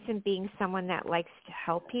the person being someone that likes to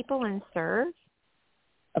help people and serve.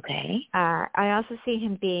 Okay. I also see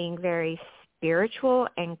him being very spiritual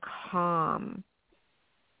and calm.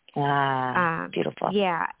 Beautiful.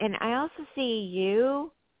 Yeah, and I also see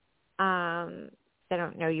you, I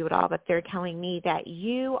don't know you at all, but they're telling me that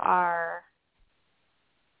you are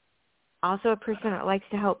also a person that likes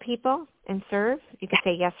to help people and serve. You could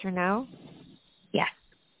say yes or no. Yeah.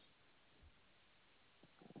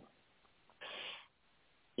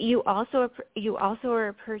 You also are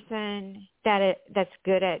a person that's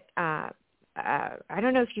good at I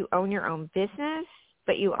don't know if you own your own business,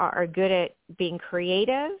 but you are good at being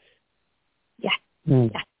creative. Yeah. Mm.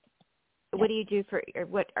 Yeah. What do you do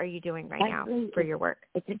what are you doing right now for your work?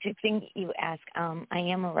 It's interesting you ask. I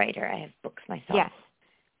am a writer. I have books myself. Yes.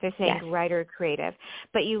 They're saying writer, creative,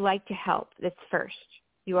 but you like to help. That's first.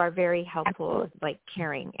 You are very helpful, Absolutely. like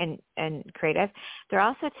caring and creative. They're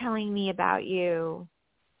also telling me about you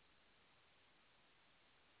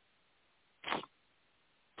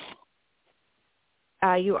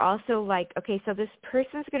you also like, okay, so this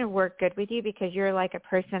person's going to work good with you because you're like a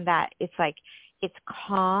person that it's like it's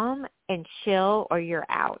calm and chill or you're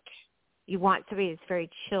out. You want somebody that's very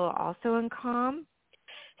chill also and calm.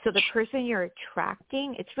 So the person you're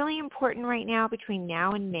attracting, it's really important right now between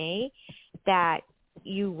now and May that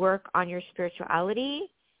you work on your spirituality.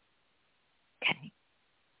 Okay.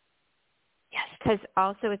 Yes. Because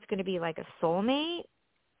also it's going to be like a soulmate.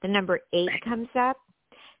 The number 8 comes up.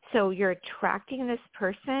 So you're attracting this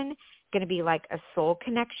person, going to be like a soul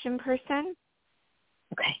connection person.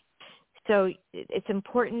 Okay. So it's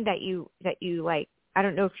important that you like, I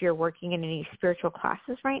don't know if you're working in any spiritual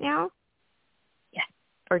classes right now. Yeah.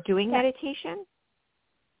 Or doing meditation.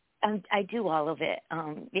 I do all of it.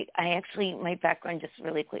 I actually, my background, just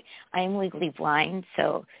really quick, I am legally blind,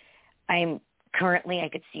 so I'm currently, I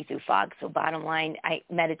could see through fog. So bottom line,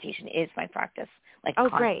 meditation is my practice, like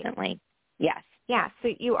constantly. Great. Yes. Yeah, so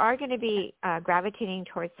you are going to be gravitating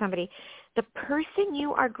towards somebody. The person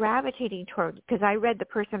you are gravitating toward, because I read the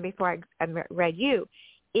person before I read you,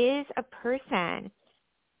 is a person.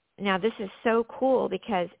 Now, this is so cool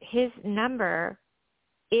because his number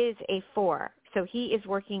is a 4. So he is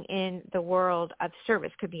working in the world of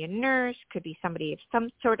service. Could be a nurse, could be somebody of some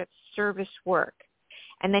sort of service work.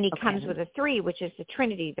 And then he comes with a 3, which is the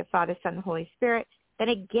Trinity, the Father, Son, the Holy Spirit. Then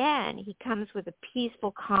again, he comes with a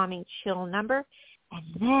peaceful, calming, chill number. And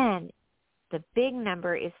then the big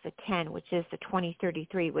number is the 10, which is the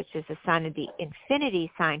 2033, which is the sign of the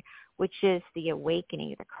infinity sign, which is the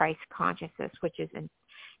awakening, the Christ consciousness, which is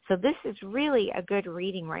so this is really a good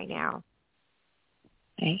reading right now.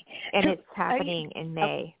 Okay. And it's happening in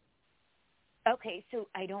May. Okay, so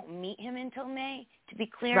I don't meet him until May, to be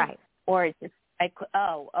clear? Right. Or is it,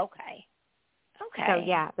 okay. Okay. So,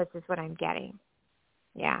 yeah, this is what I'm getting.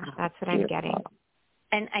 Yeah, that's what I'm getting.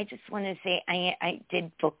 And I just want to say I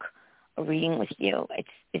did book a reading with you.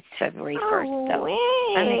 It's February 1st. So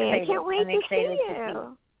I'm excited. I can't wait to see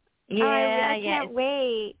you. Yeah, I can't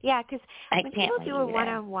wait. Yeah, because when people do a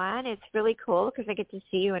one-on-one, it's really cool because I get to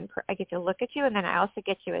see you and I get to look at you, and then I also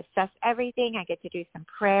get to assess everything. I get to do some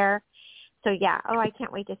prayer. So, yeah, I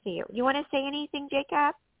can't wait to see you. You want to say anything,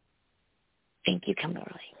 Jacob? Thank you, Kimberly.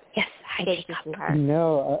 Yes, thank you, sweetheart.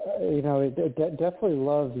 No, definitely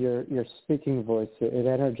love your speaking voice. It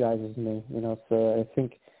energizes me. So I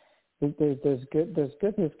think there's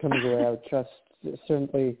goodness coming your way. I would trust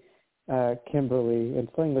certainly Kimberly, and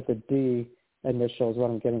something with the D initials. What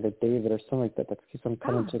I'm getting, the David or something like that. That keeps on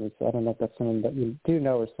coming to me. So I don't know if that's someone that you do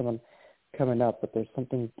know or someone coming up, but there's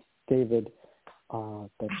something David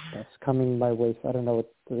that's coming my way. So I don't know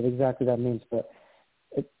what exactly that means, but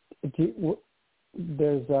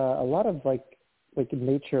there's a lot of like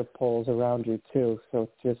nature poles around you too. So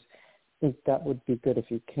just think that would be good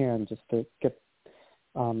if you can, just to get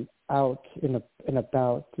out and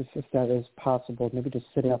about, if that is possible. Maybe just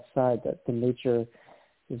sitting outside. That the nature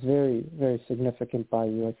is very, very significant by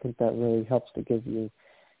you. I think that really helps to give you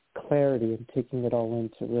clarity and taking it all in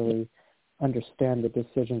to really understand the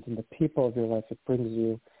decisions and the people of your life. It brings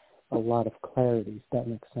you a lot of clarity, if that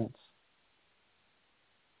makes sense.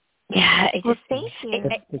 Yeah, thank you.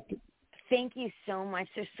 Thank you so much.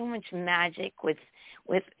 There's so much magic with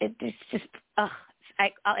it. It's just,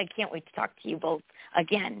 I can't wait to talk to you both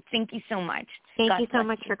again. Thank you so much. Thank you so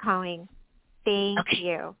much for calling. Thank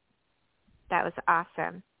you. That was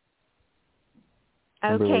awesome.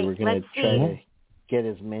 Kimberly, Okay, we're going let's to try see. to get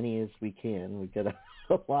as many as we can. We've got a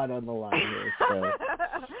lot on the line here. So.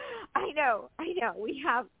 I know. We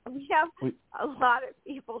have a lot of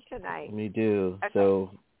people tonight. We do. Okay.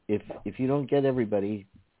 So if you don't get everybody,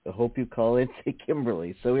 I hope you call in to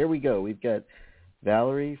Kimberly. So here we go. We've got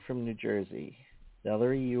Valerie from New Jersey.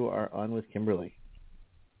 Valerie, you are on with Kimberly.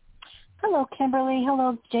 Hello, Kimberly.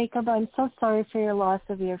 Hello, Jacob. I'm so sorry for your loss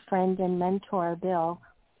of your friend and mentor, Bill.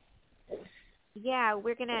 Yeah,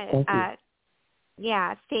 we're going to,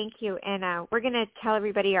 thank you. And we're going to tell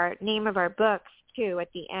everybody our name of our books, too, at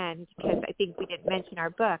the end, because I think we didn't mention our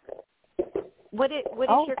book. What is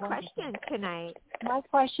your question tonight? My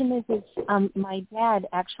question is my dad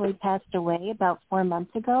actually passed away about 4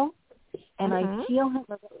 months ago, and I feel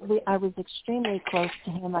I was extremely close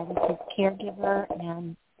to him. I was his caregiver,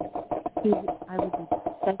 and I was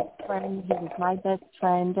his best friend. He was my best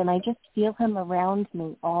friend, and I just feel him around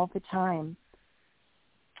me all the time.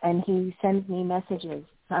 And he sends me messages.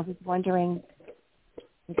 I was wondering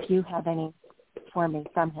if you have any for me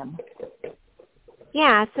from him.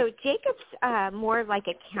 Yeah, so Jacob's more like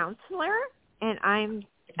a counselor, and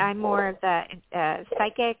I'm more of the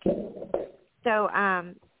psychic. So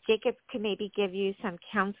Jacob can maybe give you some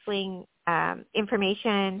counseling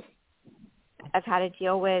information of how to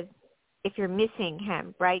deal with if you're missing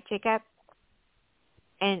him, right, Jacob?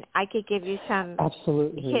 And I could give you some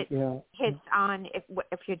absolutely hits on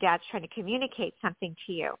if your dad's trying to communicate something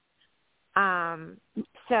to you.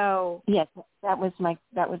 So yes, that was my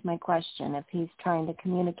question. If he's trying to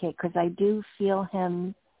communicate, because I do feel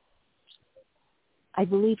him. I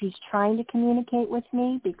believe he's trying to communicate with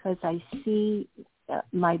me because I see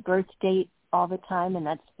my birth date all the time, and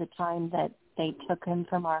that's the time that they took him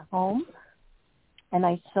from our home. And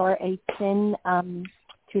I saw a thin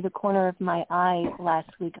through the corner of my eye last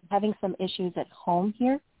week. I'm having some issues at home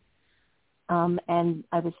here, and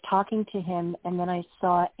I was talking to him, and then I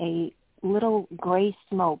saw a little gray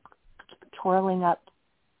smoke twirling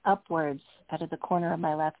upwards out of the corner of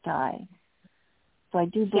my left eye. So I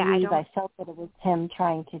do believe I felt that it was him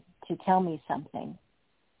trying to tell me something.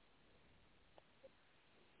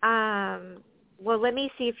 Well, let me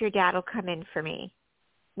see if your dad will come in for me.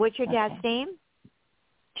 What's your dad's name?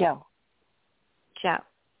 Joe. Joe.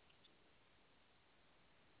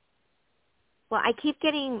 Well, I keep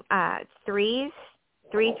getting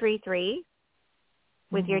 333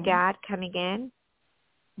 with your dad coming in.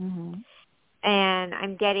 Mm-hmm. And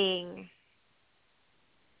I'm getting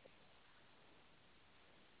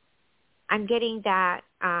that,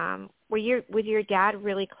 were you with your dad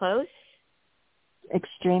really close?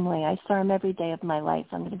 Extremely. I saw him every day of my life.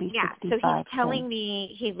 I'm going to be 65. So he's telling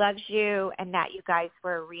me he loves you and that you guys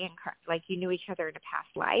were like you knew each other in a past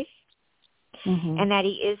life, and that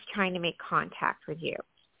he is trying to make contact with you.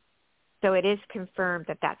 So it is confirmed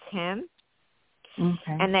that that's him,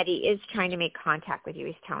 and that he is trying to make contact with you,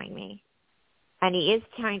 he's telling me. And he is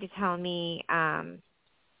trying to tell me how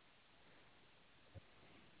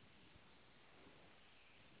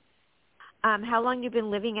long you've been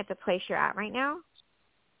living at the place you're at right now?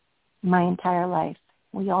 My entire life.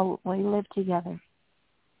 We live together.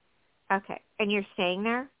 Okay. And you're staying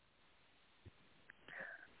there?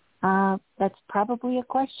 That's probably a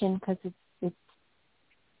question because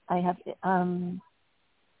I have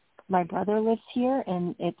my brother lives here,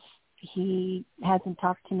 and he hasn't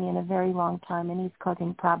talked to me in a very long time, and he's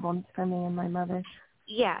causing problems for me and my mother.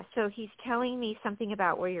 Yeah, so he's telling me something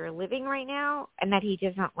about where you're living right now and that he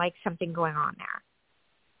doesn't like something going on there.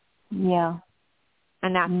 Yeah.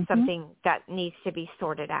 And that's something that needs to be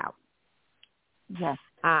sorted out. Yes.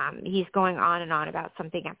 He's going on and on about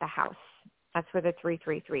something at the house. That's where the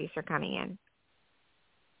 333s are coming in.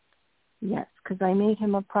 Yes, because I made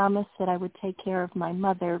him a promise that I would take care of my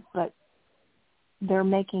mother, but they're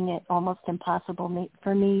making it almost impossible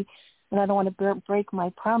for me. And I don't want to break my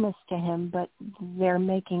promise to him, but they're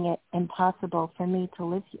making it impossible for me to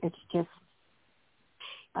live here. It's just...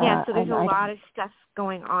 Yeah, so there's a lot of stuff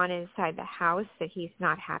going on inside the house that he's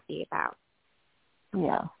not happy about.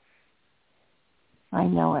 Yeah. I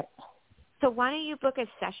know it. So why don't you book a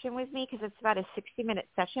session with me, because it's about a 60-minute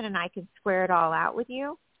session, and I can square it all out with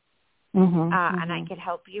you. And I can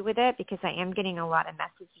help you with it, because I am getting a lot of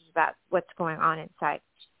messages about what's going on inside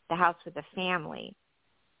the house with the family.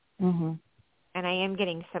 And I am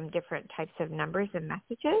getting some different types of numbers and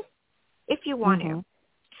messages if you want to.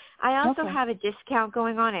 I also have a discount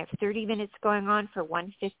going on. I have 30 minutes going on for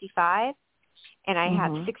 $155, and I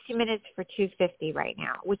have 60 minutes for $250 right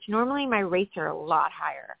now, which normally my rates are a lot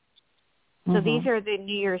higher. So these are the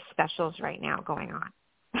New Year's specials right now going on.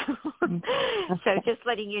 So just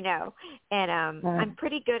letting you know. And I'm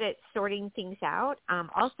pretty good at sorting things out.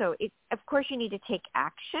 Also, of course, you need to take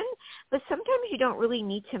action, but sometimes you don't really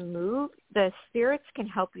need to move. The spirits can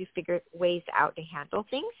help you figure ways out to handle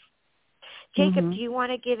things. Jacob, do you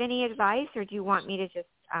want to give any advice, or do you want me to just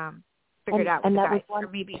figure it out with the guys? Or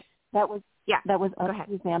maybe that was go ahead.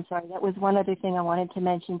 Excuse me, I'm sorry. That was one other thing I wanted to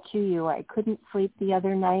mention to you. I couldn't sleep the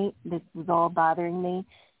other night. This was all bothering me.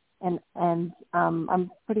 And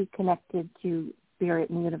I'm pretty connected to spirit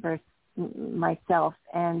and universe myself.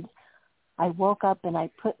 And I woke up and I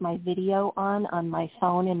put my video on my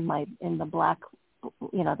phone in the black,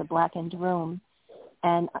 the blackened room,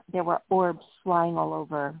 and there were orbs flying all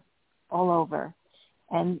over.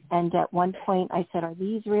 And at one point I said, "Are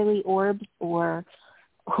these really orbs, or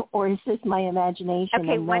is this my imagination?"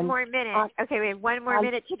 Okay, and one more minute. Okay, we have one more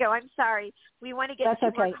minute to go. I'm sorry. We want to get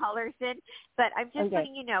two more callers in, but I'm just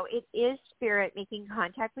letting you know it is spirit making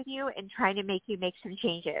contact with you and trying to make you make some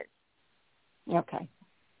changes. Okay.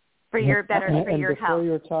 For your your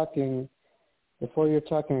health. Before you're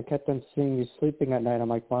talking, I kept on seeing you sleeping at night. I'm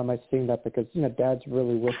like, why am I seeing that? Because, Dad's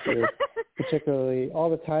really with you, particularly all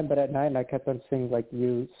the time, but at night, and I kept on seeing, like,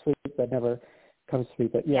 you sleep but never come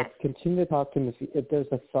sleep. But, continue to talk to him. If there's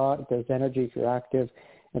a thought, if there's energy, if you're active.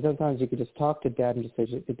 And sometimes you could just talk to Dad and just say,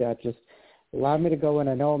 Dad, just allow me to go in.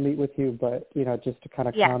 I know I'll meet with you, but, just to kind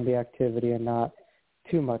of calm the activity and not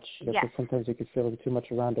too much. Because sometimes you could feel too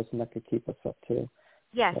much around us, and that could keep us up, too.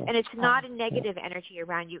 Yes, and it's not a negative energy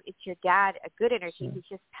around you. It's your dad, a good energy. He's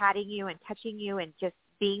just patting you and touching you and just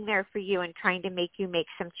being there for you and trying to make you make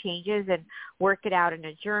some changes and work it out in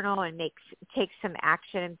a journal and take some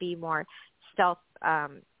action and be more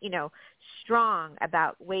strong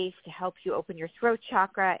about ways to help you open your throat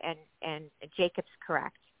chakra. And Jacob's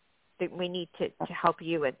correct. We need to help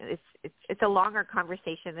you. And it's a longer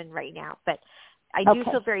conversation than right now, but I do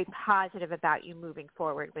feel very positive about you moving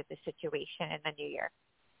forward with the situation in the new year.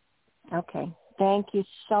 Okay. Thank you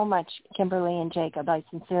so much, Kimberly and Jacob. I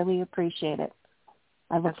sincerely appreciate it.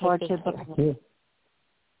 I look forward to booking.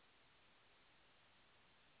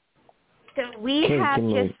 So we have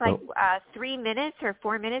just 3 minutes or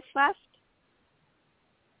 4 minutes left.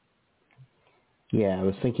 Yeah, I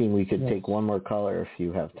was thinking we could take one more caller if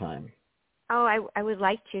you have time. Oh, I would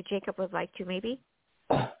like to. Jacob would like to, maybe.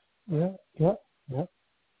 Yeah. That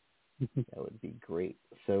would be great.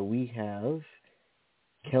 So we have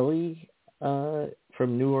Kelly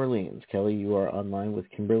from New Orleans. Kelly, you are online with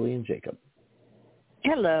Kimberly and Jacob.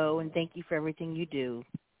 Hello, and thank you for everything you do.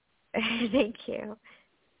 Thank you.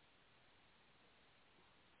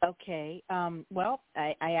 Okay. Well,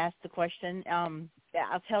 I asked the question. I'll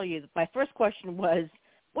tell you, my first question was,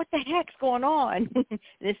 what the heck's going on?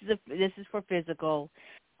 This is for physical.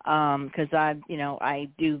 Because I'm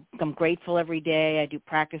grateful every day. I do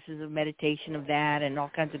practices of meditation of that and all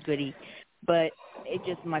kinds of goodies. But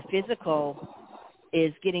my physical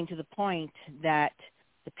is getting to the point that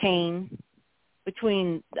the pain I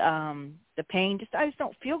just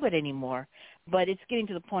don't feel good anymore. But it's getting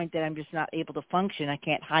to the point that I'm just not able to function. I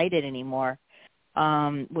can't hide it anymore,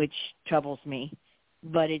 which troubles me.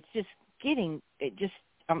 But it's just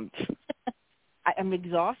I'm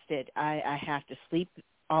exhausted. I have to sleep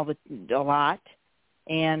a lot,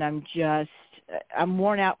 and I'm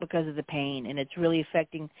worn out because of the pain, and it's really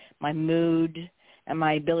affecting my mood and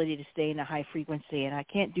my ability to stay in a high frequency, and I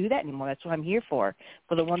can't do that anymore. That's what I'm here for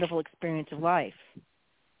the wonderful experience of life.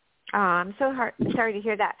 Oh, I'm sorry to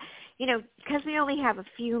hear that. Because we only have a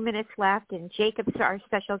few minutes left, and Jacob's our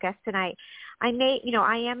special guest tonight, I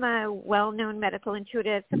am a well-known medical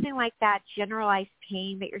intuitive, something like that, generalized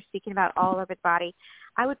pain that you're speaking about all over the body.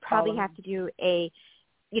 I would probably have to do a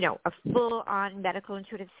full-on medical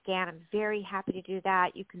intuitive scan. I'm very happy to do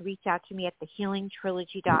that. You can reach out to me at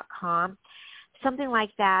thehealingtrilogy.com. Something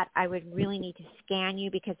like that, I would really need to scan you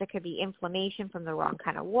because there could be inflammation from the wrong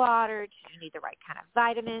kind of water. You need the right kind of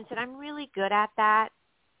vitamins, and I'm really good at that.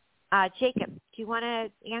 Jacob, do you want to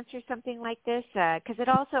answer something like this? Because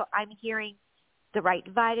I'm hearing the right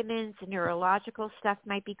vitamins, neurological stuff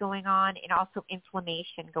might be going on, and also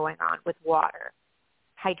inflammation going on with water,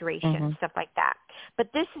 hydration, stuff like that.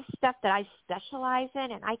 But this is stuff that I specialize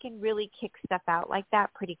in, and I can really kick stuff out like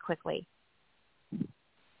that pretty quickly.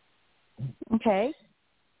 Okay.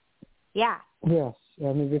 Yeah. Yes.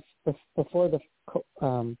 I mean, before the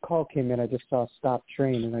call came in, I just saw stop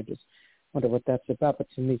train, and I just wonder what that's about. But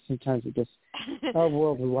to me, sometimes our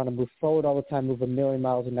world, we want to move forward all the time, move 1,000,000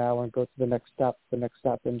 miles an hour, and go to the next stop, and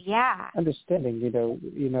understanding,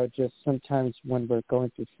 just sometimes when we're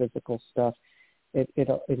going through physical stuff, it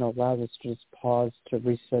allows us to just pause, to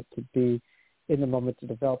reset, to be in the moment, to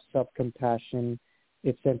develop self-compassion.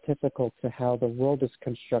 It's antithetical to how the world is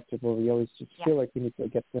constructed, where we always just feel like we need to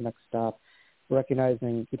get to the next stop.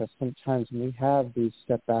 Recognizing, sometimes when we have these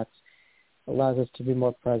setbacks, allows us to be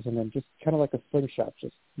more present and just kind of like a slingshot,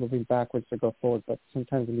 just moving backwards to go forward. But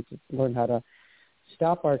sometimes we need to learn how to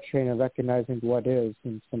stop our train and recognizing what is,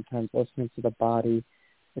 and sometimes listening to the body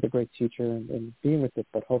with a great teacher and being with it.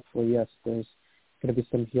 But hopefully, yes, there's going to be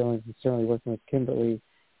some healing, and certainly working with Kimberly,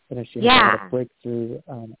 and she has a lot of breakthrough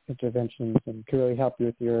interventions and can really help you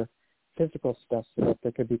with your physical stuff, so that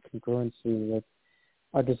there could be congruency with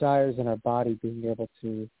our desires and our body being able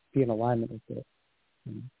to be in alignment with it.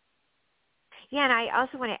 Yeah, and I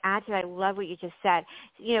also want to add to that, I love what you just said.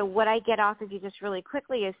 What I get off of you just really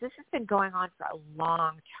quickly is this has been going on for a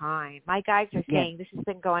long time. My guys are saying this has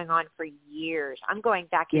been going on for years. I'm going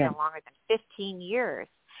back even longer than 15 years.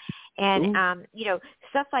 And,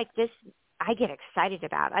 stuff like this, I get excited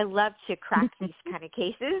about. I love to crack these kind of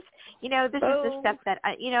cases. This is the stuff that,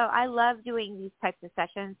 I love doing these types of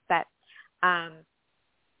sessions that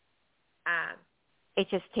it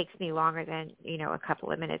just takes me longer than, a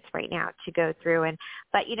couple of minutes right now to go through.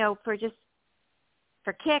 But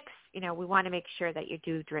for kicks, we want to make sure that you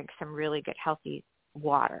do drink some really good, healthy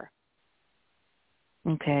water.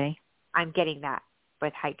 Okay. I'm getting that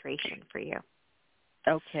with hydration for you.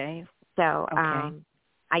 Okay. So,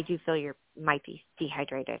 I do feel you might be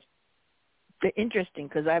dehydrated. Interesting,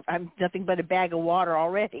 because I'm nothing but a bag of water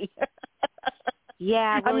already.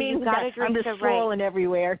 Yeah, well, you got to drink I'm just swollen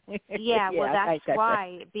everywhere. Yeah, well, that's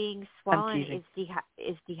why being swollen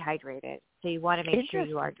is dehydrated. So you want to make sure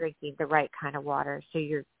you are drinking the right kind of water. So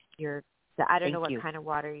I don't know what kind of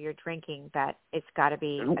water you're drinking, but it's got to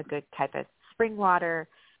be a good type of spring water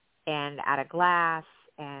and out of glass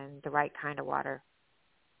and the right kind of water.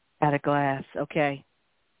 Out of glass, okay.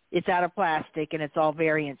 It's out of plastic, and it's all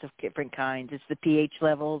variants of different kinds. It's the pH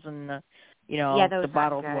levels and the, the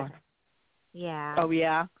bottled water. Yeah. Oh,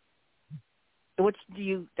 yeah?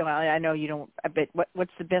 I know you don't, but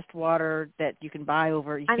what's the best water that you can buy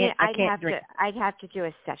over? I'd have to do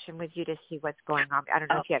a session with you to see what's going on. I don't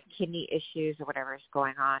know if you have kidney issues or whatever is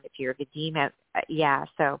going on, if you're edema.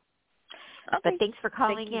 So. Okay. But thanks for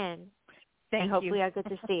calling in. Thank you. Hopefully I'll get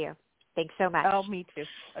to see you. Thanks so much. Oh, me too.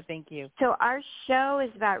 Thank you. So our show is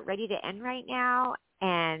about ready to end right now,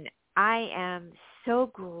 and I am so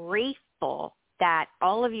grateful that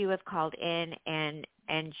all of you have called in, and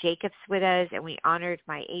Jacob's with us, and we honored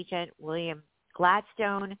my agent, William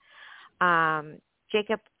Gladstone.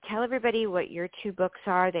 Jacob, tell everybody what your 2 books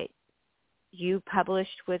are that you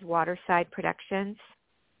published with Waterside Productions.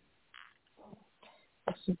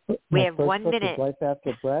 We have 1 minute. Life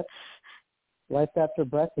After Breath. Life After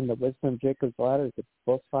Breath and The Wisdom of Jacob's Ladder. You can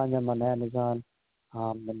both find them on Amazon.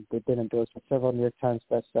 And they've been endorsed by several New York Times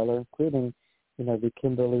bestseller, including, the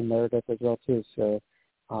Kimberly, Meredith as well, too. So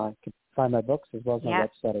you can find my books as well as my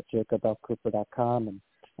website at jacobelcooper.com. And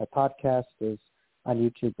my podcast is on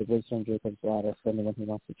YouTube, The Wisdom of Jacob's Ladder, for anyone who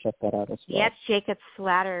wants to check that out as well. Yes, Jacob's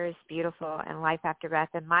Ladder is beautiful, and Life After Breath.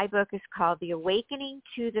 And my book is called The Awakening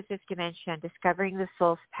to the Fifth Dimension, Discovering the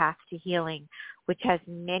Soul's Path to Healing, which has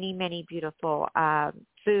many, many beautiful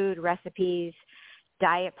food recipes,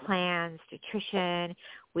 diet plans, nutrition.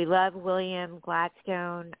 We love William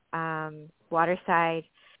Gladstone, Waterside.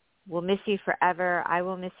 We'll miss you forever. I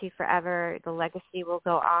will miss you forever. The legacy will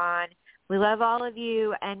go on. We love all of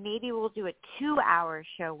you, and maybe we'll do a 2-hour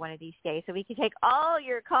show one of these days so we can take all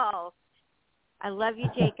your calls. I love you,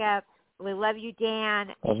 Jacob. We love you,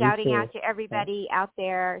 Dan. Shouting out to everybody out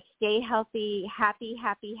there. Stay healthy. Happy,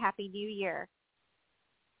 happy, happy New Year.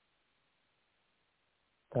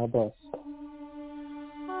 God bless.